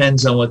all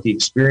depends on what the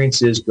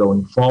experience is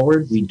going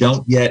forward. We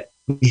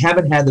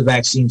haven't had the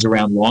vaccines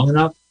around long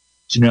enough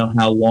to know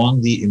how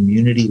long the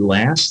immunity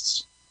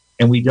lasts,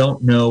 and we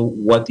don't know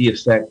what the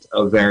effect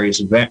of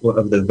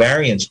the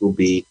variants will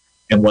be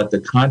and what the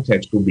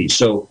context will be.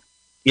 So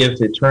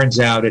if it turns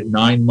out at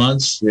 9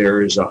 months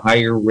there is a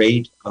higher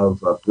rate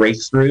of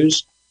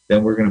breakthroughs,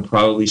 then we're going to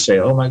probably say,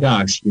 oh my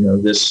gosh,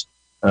 this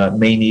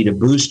may need a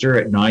booster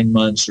at 9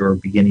 months or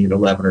beginning at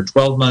 11 or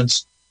 12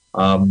 months.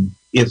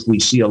 If we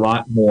see a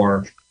lot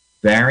more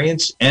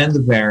variants and the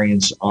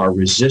variants are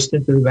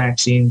resistant to the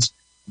vaccines,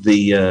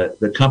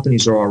 the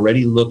companies are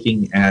already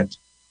looking at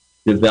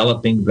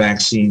developing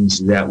vaccines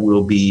that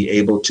will be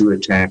able to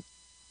attack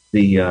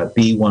the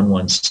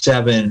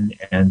B117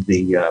 and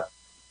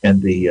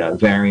the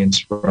variants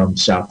from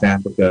South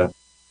Africa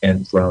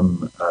and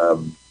from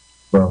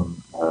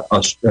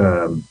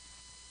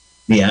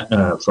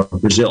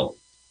Brazil.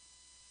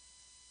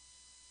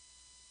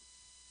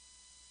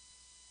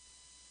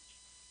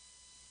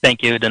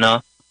 Thank you,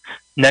 Dana.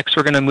 Next,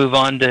 we're going to move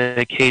on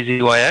to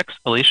KZYX.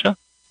 Alicia?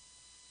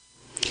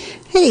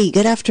 Hey,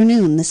 good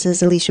afternoon. This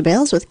is Alicia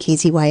Bales with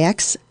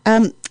KZYX.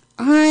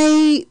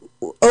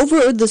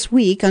 Over this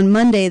week, on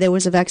Monday, there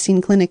was a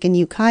vaccine clinic in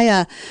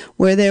Ukiah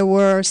where there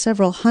were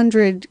several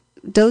hundred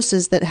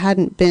doses that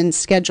hadn't been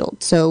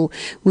scheduled. So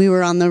we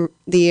were on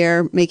the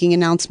air making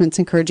announcements,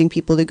 encouraging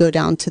people to go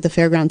down to the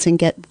fairgrounds and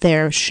get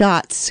their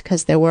shots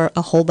because there were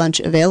a whole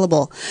bunch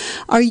available.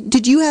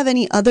 Did you have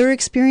any other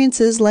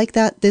experiences like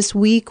that this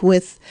week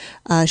with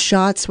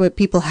shots where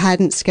people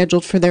hadn't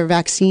scheduled for their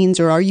vaccines,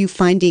 or are you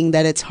finding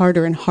that it's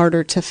harder and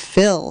harder to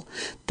fill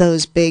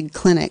those big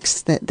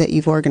clinics that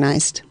you've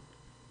organized?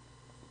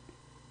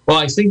 Well,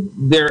 I think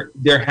there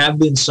have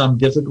been some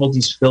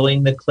difficulties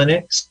filling the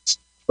clinics.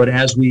 But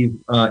as we've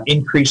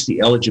increased the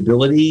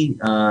eligibility,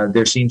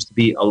 there seems to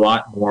be a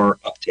lot more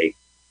uptake.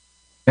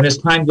 And as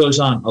time goes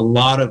on, a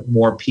lot of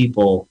more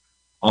people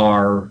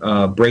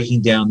are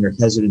breaking down their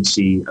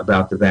hesitancy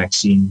about the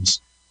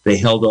vaccines. They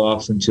held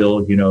off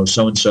until,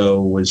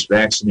 so-and-so was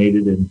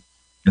vaccinated, and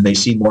they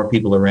see more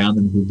people around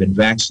them who've been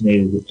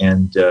vaccinated,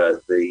 and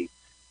there's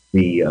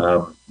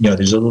a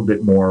little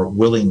bit more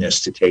willingness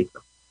to take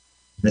them.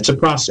 And it's a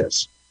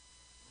process.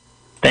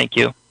 Thank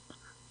you.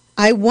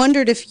 I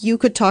wondered if you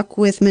could talk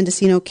with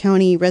Mendocino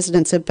County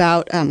residents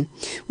about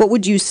what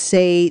would you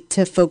say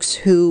to folks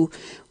who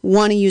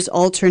want to use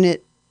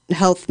alternate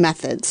health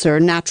methods or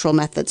natural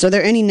methods? Are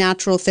there any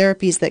natural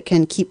therapies that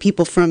can keep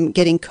people from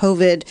getting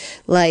COVID,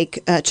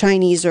 like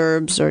Chinese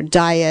herbs or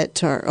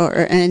diet or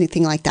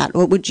anything like that?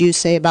 What would you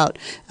say about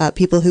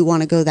people who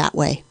want to go that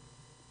way?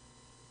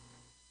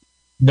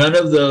 None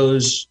of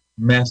those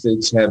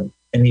methods have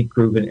any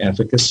proven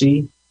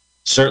efficacy.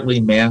 Certainly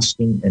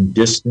masking and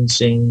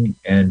distancing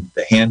and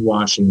the hand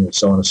washing and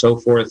so on and so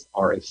forth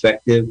are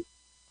effective.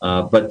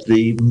 But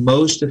the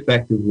most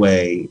effective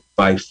way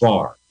by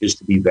far is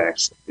to be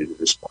vaccinated at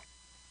this point.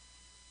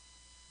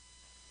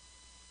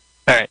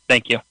 All right,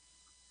 thank you.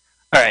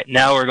 All right,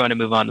 now we're going to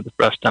move on to the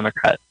Brush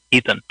Democrat.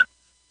 Ethan.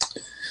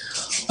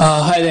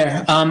 Hi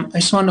there. I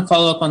just wanted to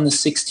follow up on the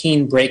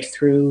 16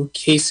 breakthrough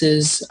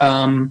cases.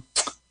 I want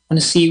to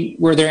see,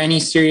 were there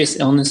any serious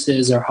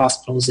illnesses or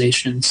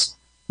hospitalizations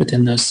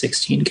within those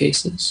 16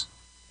 cases?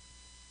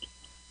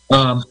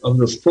 Of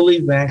the fully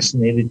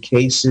vaccinated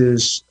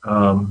cases,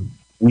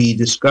 we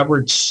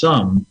discovered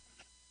some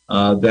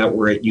that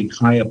were at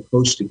Ukiah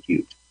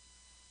Post-Acute,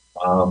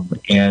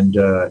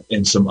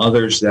 and some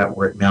others that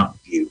were at Mountain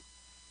View.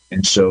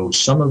 And so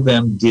some of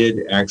them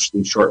did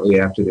actually, shortly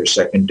after their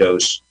second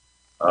dose,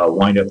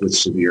 wind up with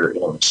severe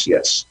illness,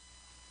 yes.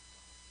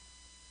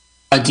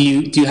 Do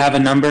you have a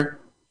number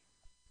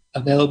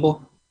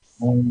available?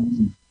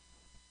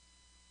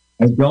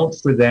 I don't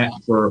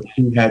for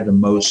who had the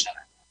most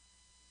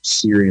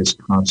serious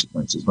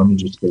consequences. Let me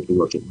just take a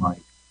look at my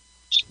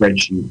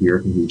spreadsheet here,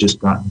 because we've just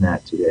gotten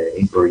that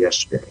today or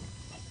yesterday.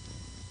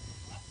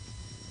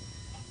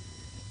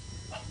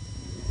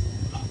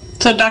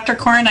 So, Dr.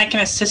 Koren, I can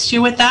assist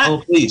you with that?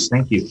 Oh, please.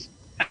 Thank you.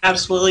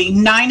 Absolutely.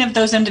 9 of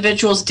those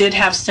individuals did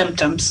have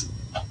symptoms.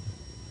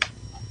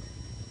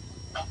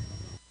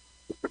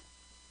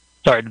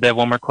 Sorry, did they have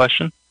one more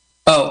question?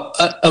 Oh,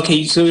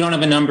 okay. So we don't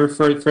have a number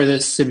for the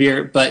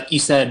severe, but you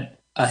said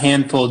a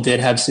handful did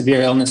have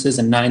severe illnesses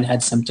and 9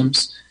 had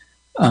symptoms,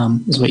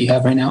 is what you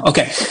have right now.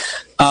 Okay.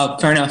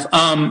 Fair enough.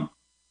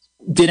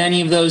 Did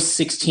any of those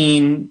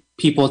 16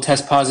 people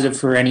test positive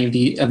for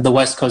any of the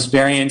West Coast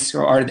variants,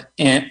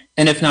 and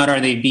if not,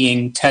 are they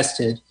being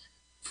tested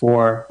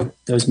for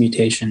those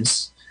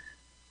mutations?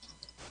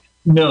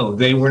 No,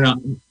 they were not.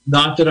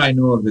 Not that I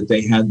know of that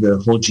they had the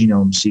whole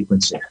genome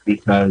sequencing,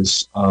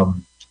 because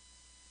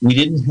we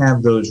didn't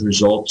have those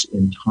results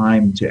in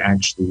time to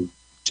actually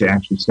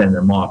send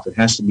them off. It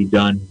has to be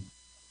done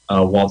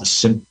while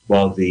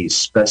the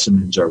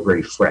specimens are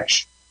very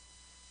fresh,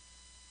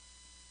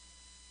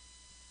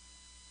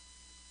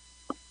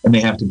 and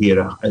they have to be at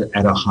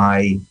a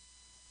high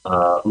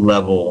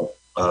level,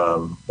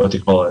 what they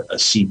call a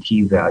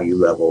CT value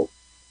level.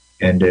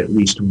 And at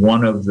least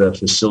one of the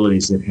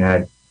facilities that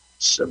had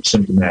some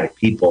symptomatic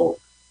people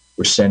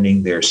were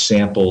sending their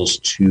samples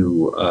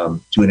to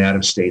an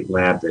out-of-state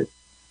lab that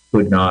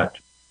would not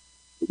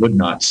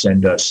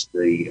send us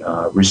the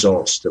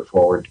results to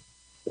forward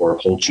for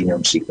whole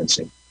genome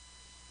sequencing.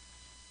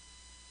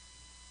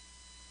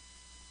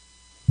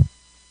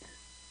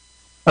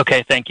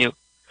 Okay, thank you.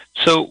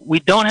 So we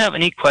don't have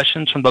any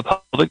questions from the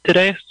public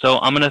today, so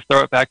I'm going to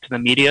throw it back to the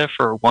media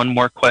for one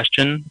more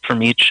question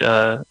from each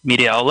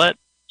media outlet.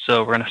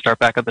 So we're going to start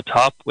back at the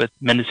top with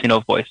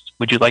Mendocino Voice.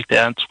 Would you like to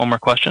ask one more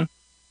question?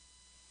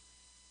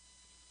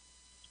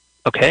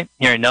 Okay,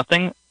 hearing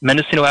nothing.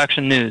 Mendocino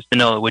Action News.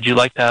 Danila, would you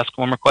like to ask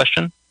one more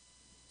question?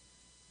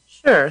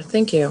 Sure,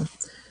 thank you.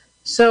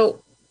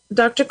 So,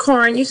 Dr.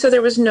 Koren, you said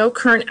there was no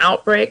current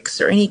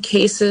outbreaks or any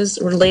cases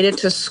related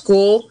to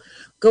school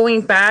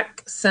going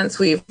back since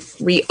we've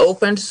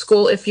reopened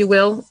school, if you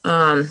will,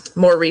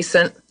 more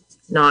recent,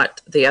 not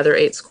the other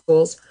 8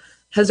 schools.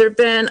 Has there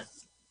been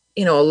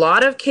a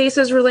lot of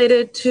cases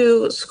related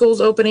to schools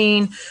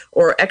opening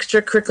or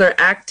extracurricular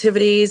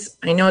activities?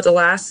 I know at the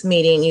last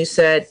meeting you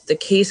said the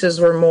cases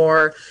were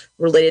more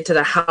related to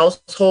the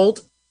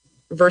household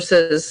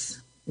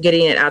versus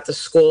getting it at the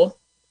school.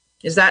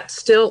 Is that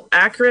still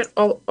accurate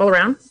all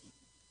around?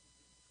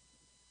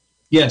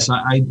 Yes,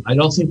 I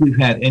don't think we've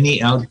had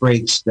any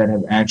outbreaks that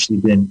have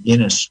actually been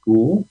in a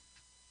school.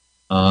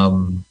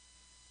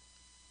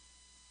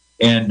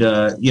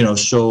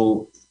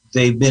 So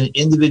they've been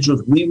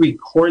individuals. We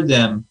record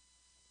them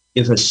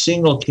if a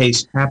single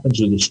case happens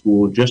with the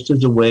school, just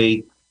as a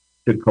way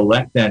to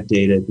collect that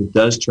data if it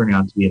does turn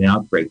out to be an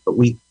outbreak. But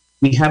we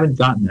haven't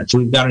gotten that. So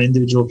we've got an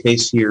individual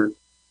case here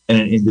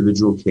and an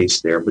individual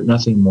case there, but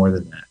nothing more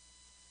than that.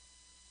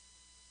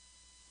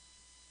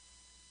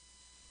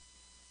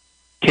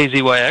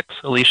 KZYX,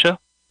 Alicia?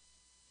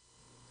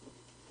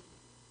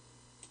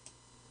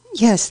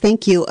 Yes,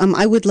 thank you.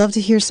 I would love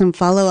to hear some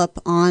follow-up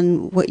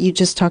on what you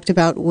just talked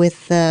about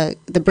with the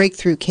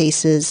breakthrough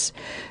cases.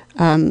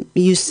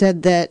 You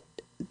said that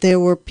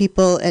there were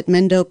people at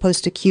Mendo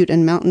Post-Acute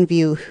and Mountain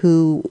View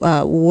who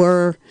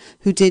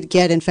did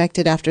get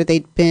infected after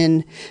they'd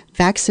been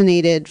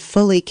vaccinated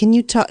fully. Can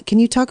you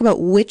talk about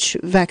which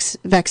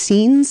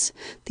vaccines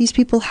these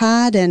people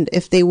had, and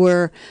if they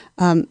were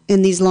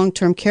in these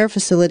long-term care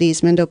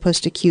facilities, Mendo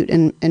Post-Acute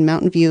and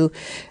Mountain View,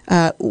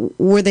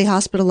 were they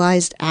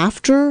hospitalized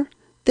after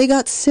they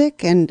got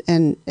sick? And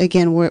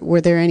again,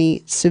 were there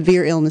any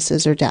severe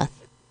illnesses or death?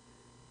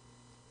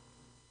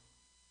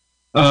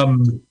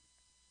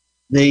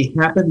 They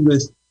happened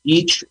with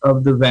each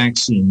of the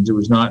vaccines. It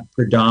was not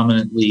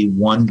predominantly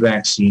one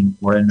vaccine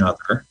or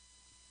another.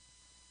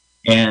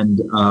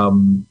 And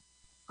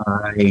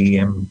I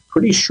am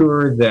pretty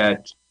sure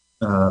that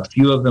a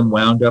few of them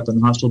wound up in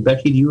the hospital.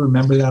 Becky, do you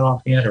remember that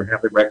offhand or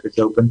have the records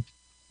open?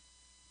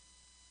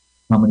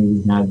 How many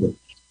we had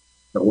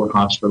that were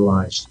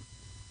hospitalized?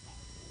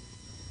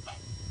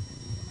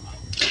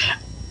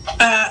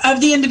 Of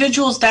the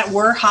individuals that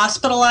were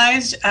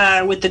hospitalized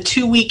with the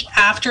 2 week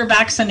after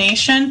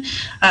vaccination,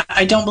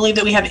 I don't believe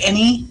that we have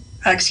any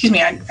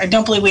I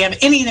don't believe we have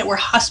any that were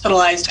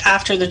hospitalized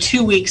after the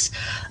 2 weeks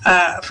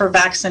for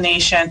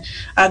vaccination.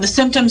 The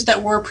symptoms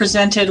that were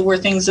presented were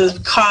things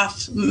of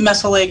cough,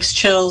 muscle aches,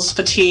 chills,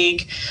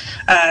 fatigue,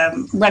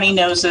 runny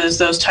noses,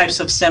 those types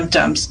of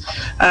symptoms.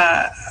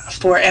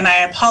 And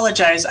I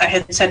apologize, I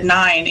had said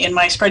 9 in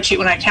my spreadsheet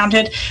when I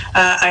counted.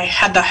 I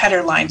had the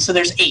header line, so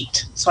there's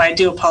 8. So I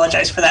do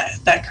apologize for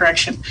that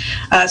correction.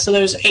 So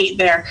there's 8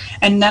 there,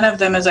 and none of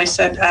them, as I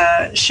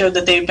said, showed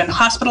that they've been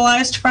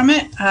hospitalized from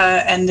it.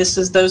 And this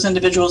is those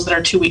individuals that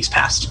are 2 weeks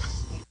past.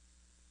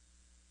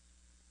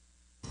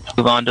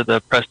 Move on to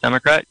the Press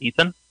Democrat,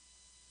 Ethan.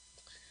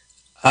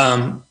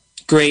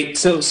 Great.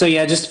 So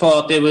yeah, just to follow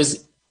up, it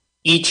was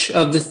each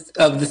of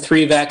the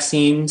 3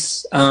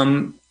 vaccines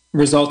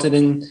resulted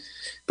in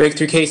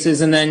breakthrough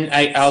cases, and then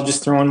I'll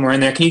just throw one more in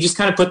there. Can you just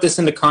kind of put this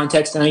into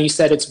context? I know you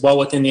said it's well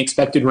within the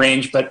expected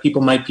range, but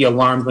people might be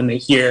alarmed when they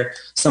hear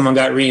someone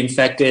got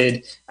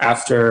reinfected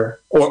after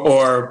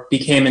or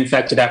became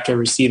infected after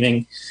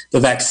receiving the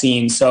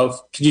vaccine. So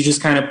could you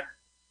just kind of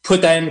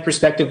put that into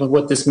perspective of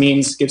what this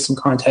means, give some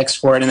context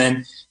for it, and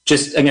then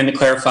just again to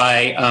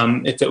clarify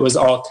if it was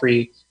all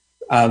 3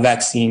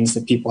 vaccines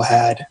that people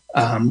had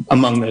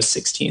among those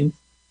 16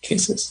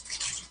 cases?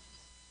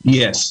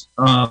 Yes.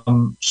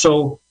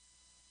 So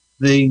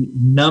the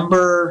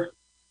number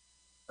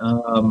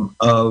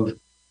of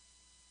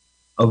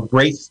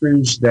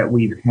breakthroughs that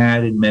we've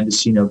had in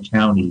Mendocino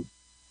County,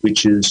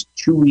 which is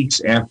 2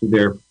 weeks after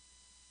their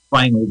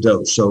final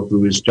dose. So if it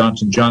was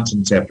Johnson &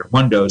 Johnson's after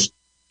 1 dose,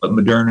 but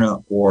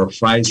Moderna or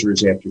Pfizer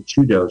is after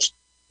 2 doses,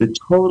 the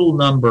total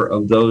number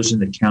of those in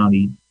the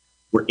county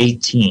were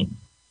 18.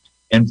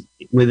 And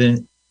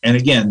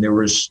again, there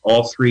was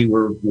all 3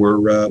 were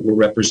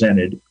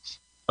represented.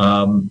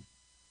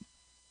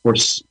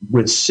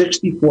 With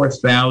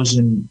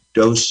 64,000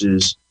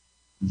 doses,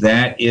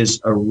 that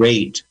is a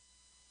rate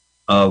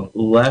of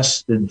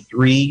less than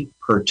 3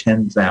 per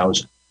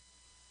 10,000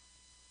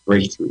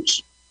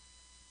 breakthroughs.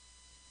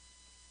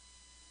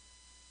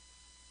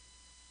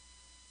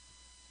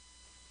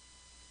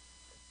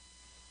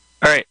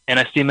 All right, and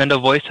I see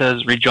Mendo Voice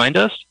has rejoined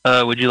us.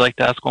 Would you like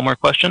to ask one more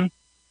question?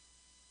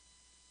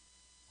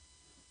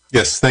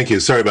 Yes, thank you.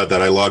 Sorry about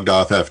that. I logged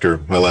off after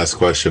my last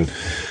question.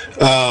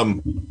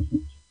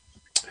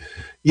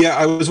 Yeah,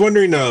 I was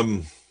wondering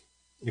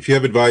if you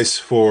have advice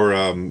for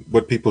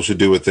what people should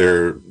do with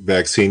their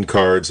vaccine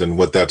cards and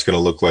what that's going to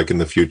look like in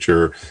the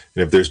future,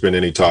 and if there's been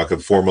any talk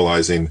of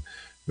formalizing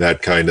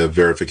that kind of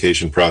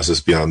verification process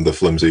beyond the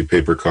flimsy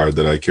paper card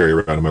that I carry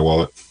around in my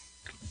wallet.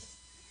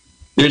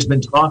 There's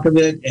been talk of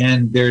it,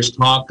 and there's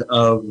talk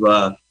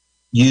of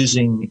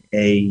using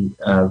a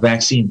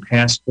vaccine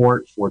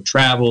passport for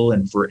travel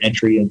and for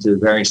entry into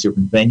various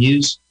different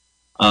venues.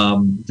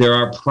 There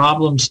are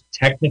problems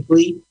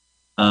technically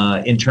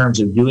in terms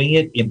of doing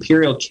it.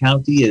 Imperial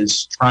County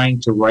is trying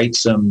to write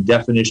some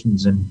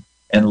definitions and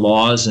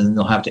laws, and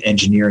they'll have to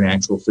engineer an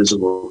actual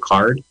physical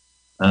card.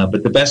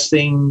 But the best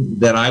thing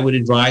that I would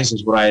advise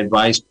is what I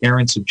advise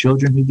parents of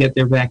children who get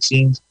their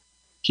vaccines: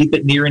 keep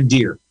it near and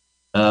dear.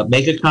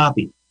 Make a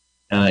copy.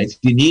 If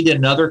you need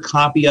another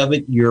copy of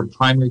it, your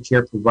primary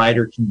care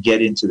provider can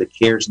get into the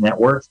CARES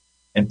network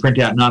and print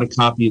out not a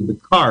copy of the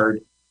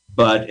card,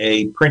 but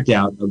a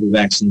printout of the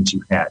vaccines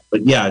you've had.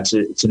 But yeah,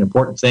 it's an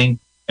important thing,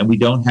 and we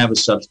don't have a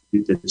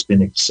substitute that's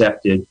been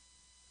accepted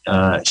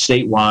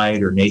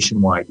statewide or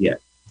nationwide yet.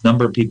 A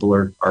number of people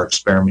are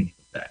experimenting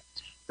with that.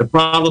 The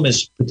problem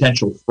is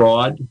potential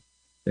fraud.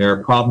 There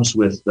are problems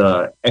with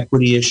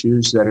equity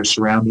issues that are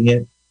surrounding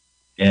it,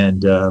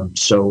 and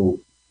so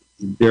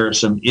there are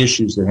some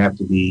issues that have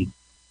to be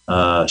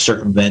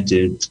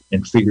circumvented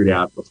and figured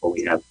out before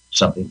we have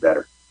something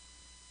better.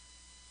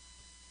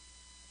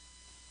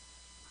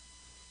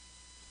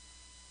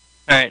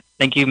 All right.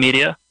 Thank you,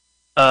 media.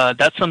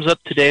 That sums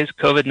up today's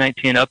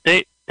COVID-19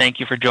 update.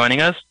 Thank you for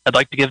joining us. I'd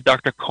like to give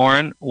Dr.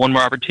 Koren one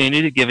more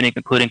opportunity to give any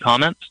concluding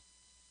comments.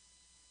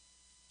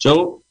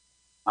 So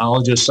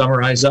I'll just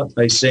summarize up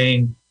by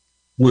saying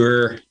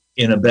we're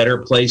in a better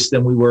place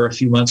than we were a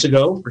few months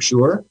ago, for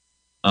sure.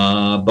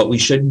 But we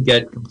shouldn't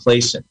get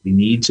complacent. We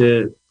need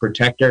to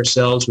protect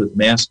ourselves with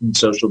masking,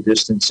 social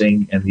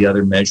distancing, and the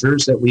other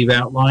measures that we've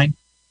outlined.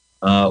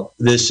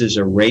 This is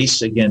a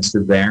race against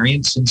the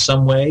variants in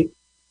some way,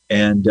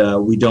 and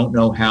we don't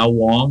know how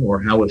long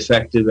or how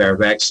effective our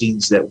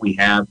vaccines that we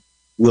have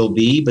will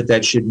be, but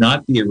that should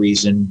not be a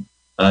reason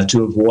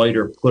to avoid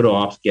or put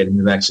off getting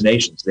the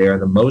vaccinations. They are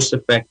the most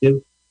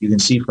effective. You can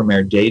see from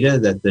our data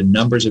that the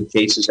numbers of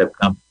cases have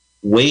come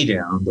way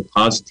down. The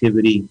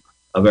positivity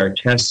of our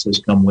tests has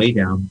come way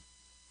down.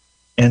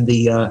 And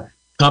the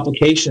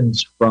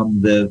complications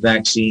from the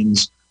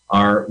vaccines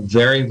are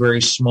very,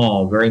 very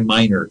small, very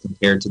minor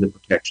compared to the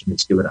protection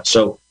it's given us.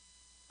 So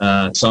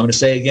I'm going to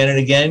say again and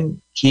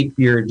again, keep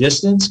your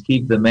distance,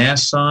 keep the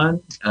masks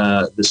on,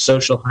 the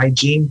social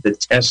hygiene, the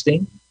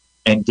testing,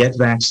 and get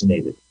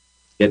vaccinated.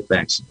 Get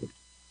vaccinated.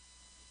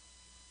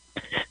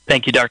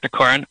 Thank you, Dr.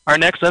 Koren. Our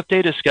next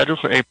update is scheduled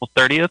for April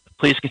 30th.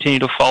 Please continue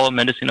to follow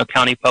Mendocino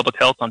County Public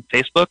Health on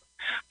Facebook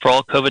for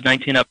all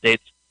COVID-19 updates.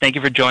 Thank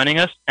you for joining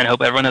us, and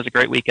hope everyone has a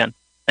great weekend.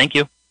 Thank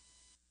you.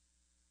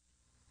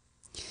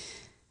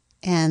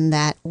 And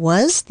that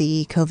was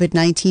the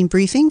COVID-19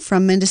 briefing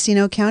from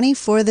Mendocino County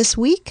for this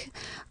week.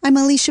 I'm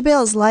Alicia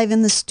Bales, live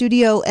in the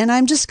studio, and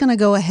I'm just going to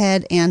go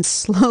ahead and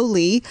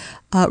slowly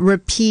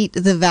repeat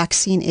the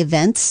vaccine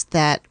events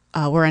that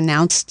were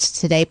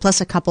announced today,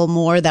 plus a couple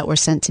more that were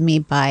sent to me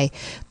by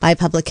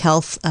Public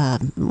Health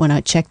when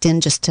I checked in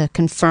just to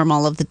confirm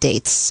all of the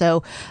dates.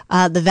 So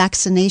the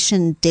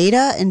vaccination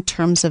data in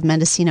terms of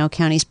Mendocino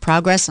County's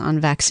progress on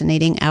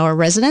vaccinating our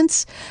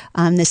residents.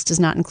 This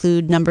does not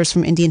include numbers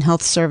from Indian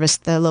Health Service,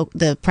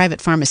 the private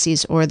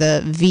pharmacies, or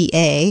the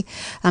VA.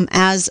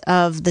 As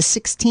of the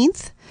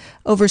 16th,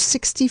 over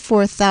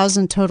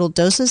 64,000 total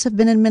doses have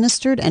been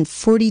administered, and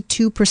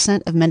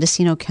 42% of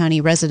Mendocino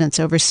County residents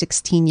over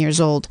 16 years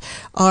old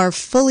are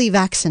fully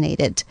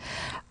vaccinated.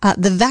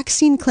 The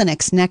vaccine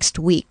clinics next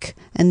week,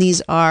 and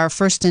these are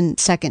first and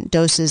second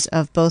doses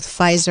of both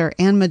Pfizer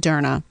and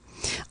Moderna.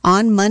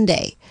 On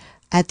Monday,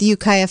 at the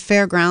Ukiah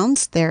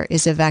Fairgrounds, there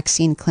is a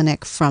vaccine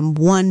clinic from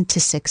 1 to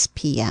 6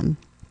 p.m.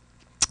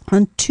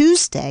 On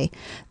Tuesday,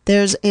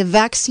 there's a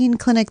vaccine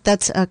clinic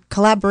that's a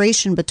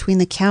collaboration between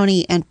the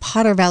county and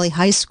Potter Valley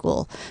High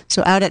School.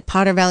 So out at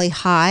Potter Valley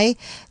High,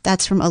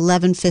 that's from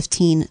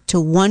 11:15 to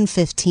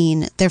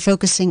 1:15. They're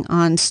focusing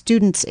on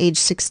students age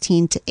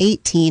 16 to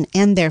 18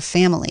 and their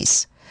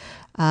families.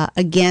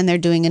 Again, they're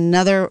doing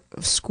another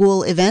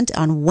school event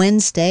on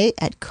Wednesday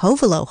at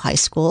Covelo High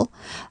School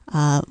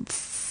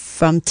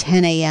from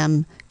 10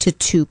 a.m. to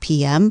 2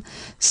 p.m.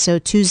 So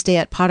Tuesday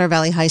at Potter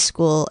Valley High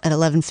School at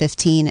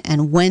 11:15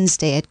 and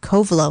Wednesday at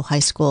Covelo High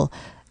School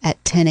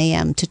at 10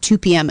 a.m. to 2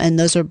 p.m. And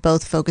those are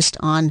both focused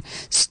on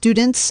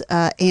students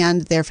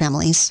and their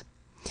families.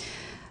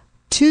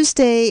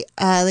 Tuesday,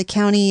 the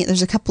county,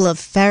 there's a couple of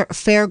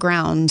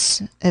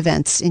fairgrounds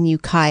events in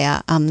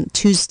Ukiah.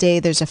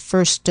 Tuesday, there's a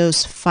first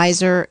dose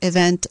Pfizer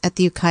event at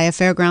the Ukiah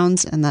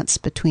Fairgrounds, and that's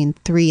between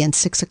 3 and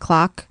 6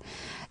 o'clock.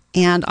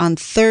 And on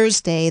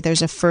Thursday,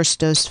 there's a first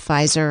dose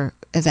Pfizer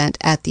event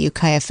at the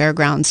Ukiah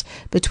Fairgrounds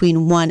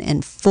between 1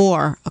 and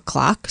 4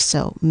 o'clock.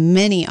 So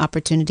many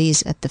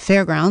opportunities at the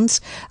fairgrounds.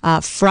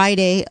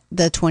 Friday,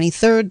 the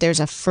 23rd, there's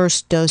a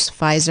first dose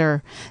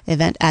Pfizer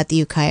event at the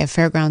Ukiah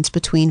Fairgrounds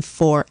between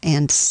 4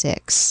 and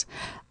 6.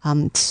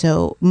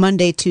 So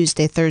Monday,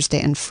 Tuesday, Thursday,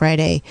 and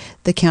Friday,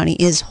 the county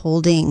is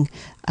holding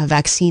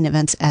vaccine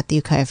events at the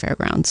Ukiah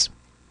Fairgrounds.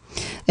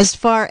 As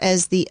far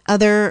as the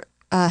other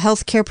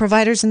healthcare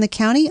providers in the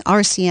county,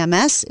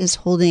 RCMS is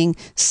holding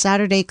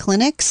Saturday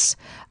clinics.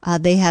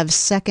 They have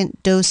second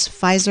dose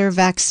Pfizer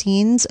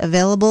vaccines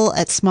available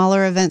at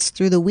smaller events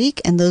through the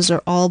week, and those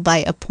are all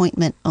by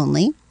appointment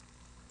only.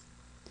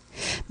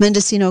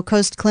 Mendocino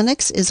Coast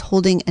Clinics is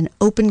holding an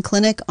open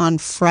clinic on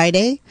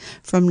Friday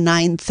from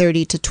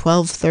 9:30 to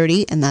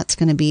 12:30, and that's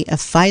going to be a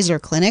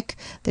Pfizer clinic.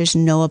 There's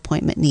no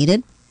appointment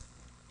needed.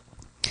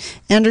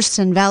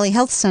 Anderson Valley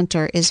Health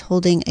Center is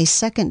holding a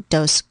second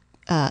dose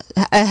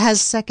has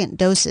second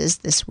doses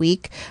this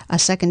week, a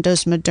second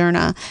dose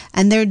Moderna,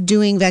 and they're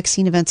doing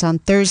vaccine events on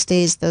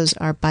Thursdays. Those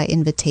are by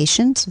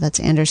invitation. So that's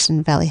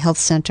Anderson Valley Health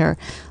Center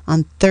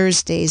on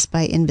Thursdays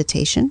by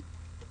invitation.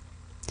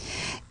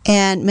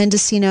 And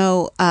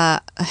Mendocino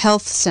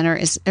Health Center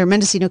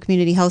Mendocino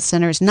Community Health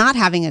Center is not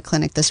having a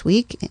clinic this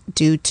week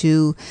due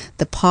to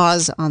the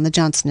pause on the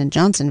Johnson &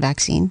 Johnson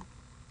vaccine.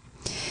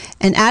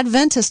 And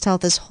Adventist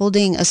Health is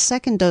holding a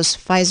second dose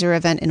Pfizer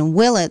event in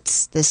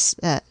Willits this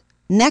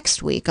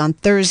next week on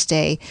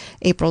Thursday,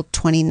 April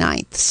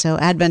 29th. So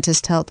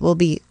Adventist Health will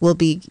be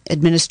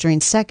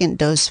administering second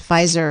dose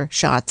Pfizer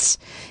shots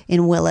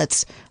in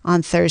Willits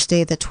on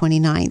Thursday the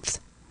 29th.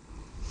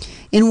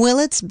 In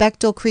Willits,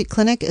 Bechtel Creek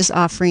Clinic is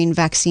offering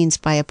vaccines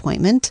by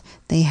appointment.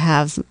 They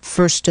have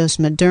first dose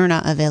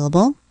Moderna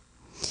available.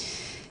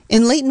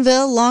 In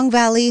Laytonville, Long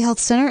Valley Health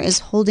Center is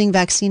holding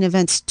vaccine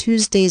events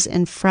Tuesdays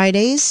and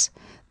Fridays.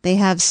 They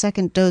have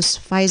second dose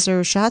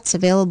Pfizer shots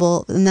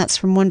available, and that's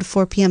from 1 to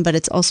 4 p.m., but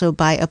it's also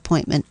by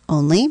appointment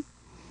only.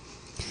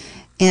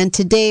 And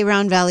today,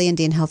 Round Valley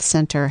Indian Health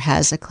Center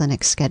has a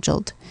clinic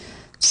scheduled.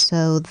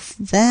 So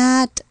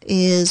that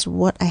is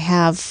what I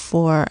have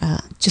for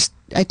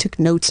I took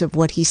notes of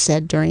what he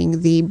said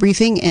during the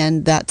briefing,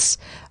 and that's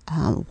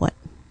what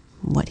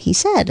he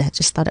said. I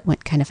just thought it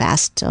went kind of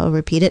fast, so I'll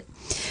repeat it.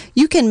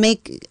 You can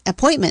make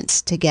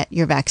appointments to get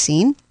your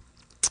vaccine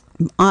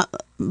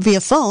via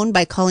phone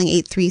by calling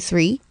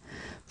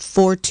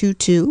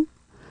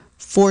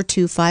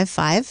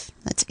 833-422-4255.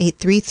 That's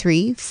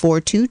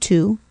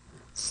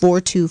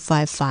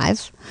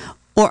 833-422-4255.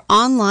 Or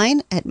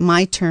online at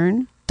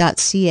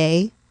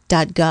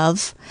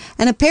myturn.ca.gov.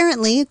 And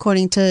apparently,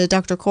 according to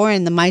Dr.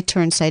 Corin, the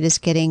MyTurn site is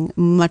getting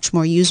much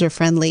more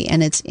user-friendly,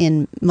 and it's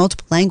in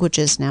multiple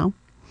languages now.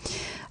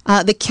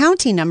 The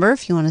county number,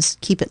 if you want to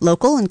keep it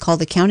local and call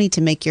the county to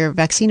make your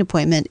vaccine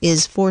appointment,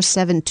 is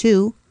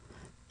 472-2663.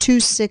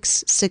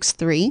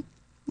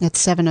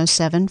 That's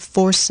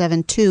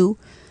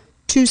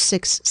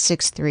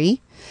 707-472-2663.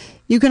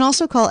 You can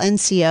also call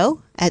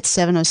NCO at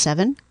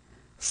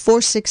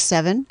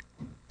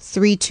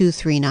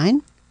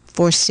 707-467-3239.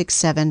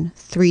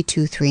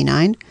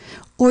 467-3239.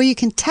 Or you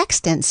can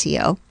text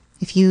NCO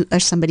if you are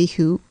somebody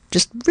who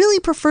just really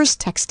prefers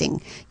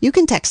texting. You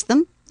can text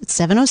them at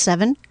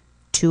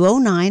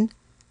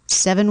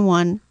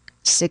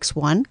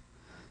 707-209-7161.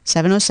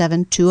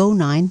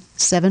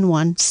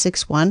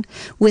 707-209-7161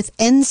 with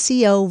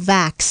NCO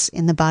VAX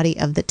in the body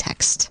of the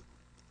text.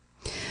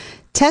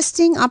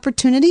 Testing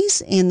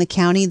opportunities in the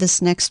county this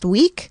next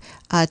week,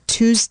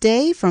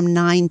 Tuesday from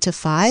 9 to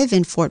 5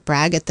 in Fort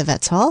Bragg at the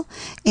Vets Hall,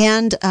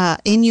 and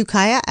in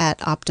Ukiah at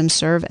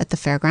OptumServe at the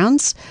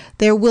fairgrounds.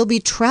 There will be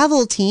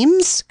travel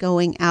teams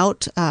going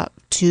out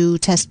to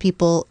test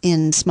people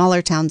in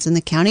smaller towns in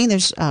the county.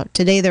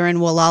 Today they're in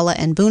Wallala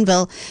and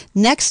Boonville.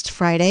 Next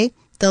Friday,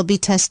 they'll be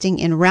testing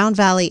in Round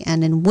Valley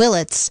and in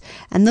Willits.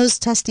 And those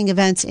testing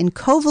events in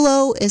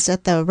Covelo is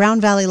at the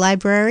Round Valley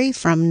Library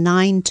from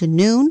 9 to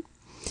noon.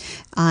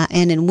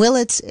 And in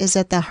Willits is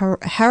at the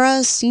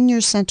Hara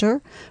Senior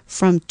Center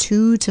from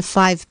 2 to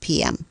 5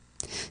 p.m.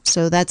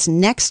 So that's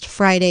next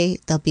Friday.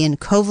 They'll be in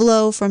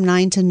Covelo from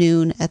 9 to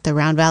noon at the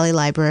Round Valley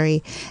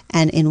Library,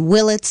 and in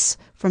Willits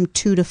from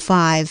 2 to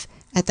 5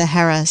 at the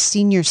Hara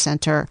Senior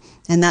Center,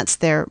 and that's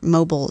their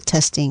mobile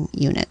testing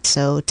unit.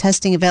 So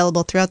testing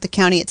available throughout the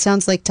county. It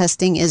sounds like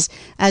testing is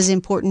as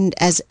important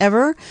as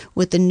ever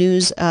with the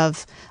news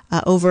of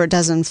over a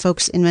dozen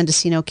folks in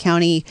Mendocino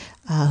County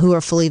who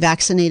are fully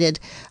vaccinated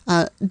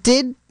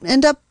did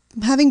end up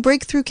having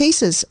breakthrough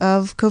cases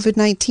of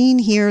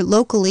COVID-19 here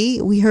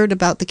locally. We heard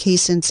about the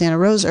case in Santa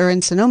Rosa or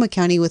in Sonoma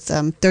County with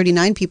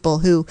 39 people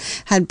who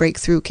had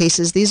breakthrough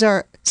cases. These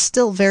are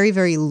still very,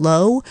 very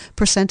low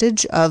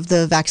percentage of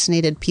the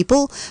vaccinated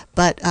people,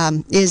 but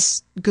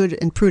is good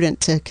and prudent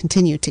to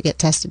continue to get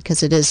tested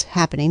because it is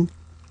happening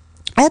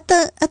at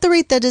the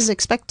rate that is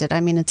expected.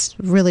 I mean, it's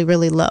really,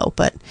 really low,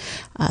 but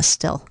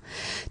still.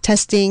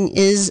 Testing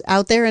is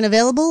out there and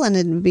available, and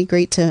it would be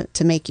great to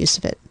make use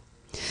of it.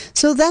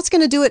 So that's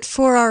going to do it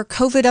for our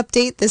COVID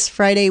update this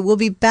Friday. We'll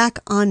be back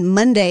on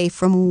Monday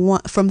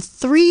from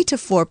 3 to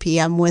 4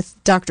 p.m. with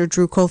Dr.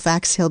 Drew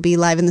Colfax. He'll be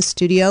live in the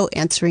studio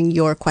answering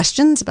your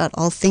questions about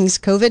all things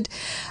COVID.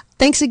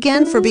 Thanks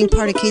again for being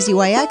part of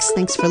KZYX.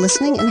 Thanks for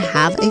listening, and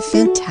have a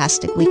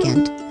fantastic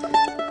weekend.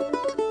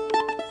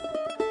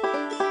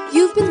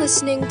 You've been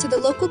listening to the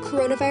local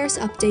coronavirus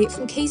update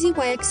from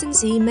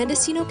KZYX&Z,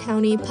 Mendocino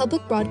County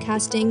Public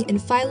Broadcasting in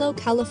Philo,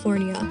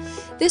 California.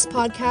 This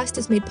podcast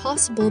is made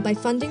possible by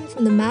funding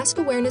from the Mask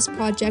Awareness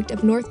Project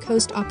of North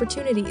Coast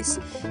Opportunities.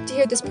 To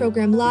hear this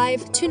program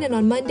live, tune in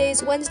on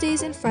Mondays,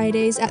 Wednesdays, and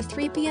Fridays at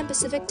 3 p.m.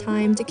 Pacific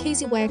Time to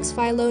KZYX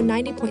Philo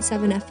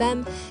 90.7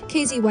 FM,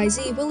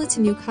 KZYZ Willits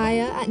and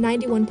Ukiah at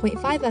 91.5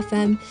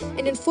 FM,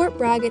 and in Fort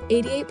Bragg at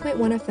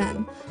 88.1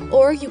 FM.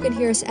 Or you can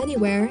hear us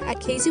anywhere at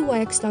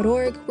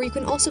kzyx.org, where you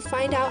can also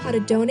find out how to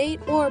donate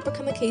or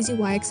become a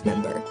KZYX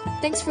member.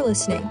 Thanks for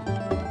listening.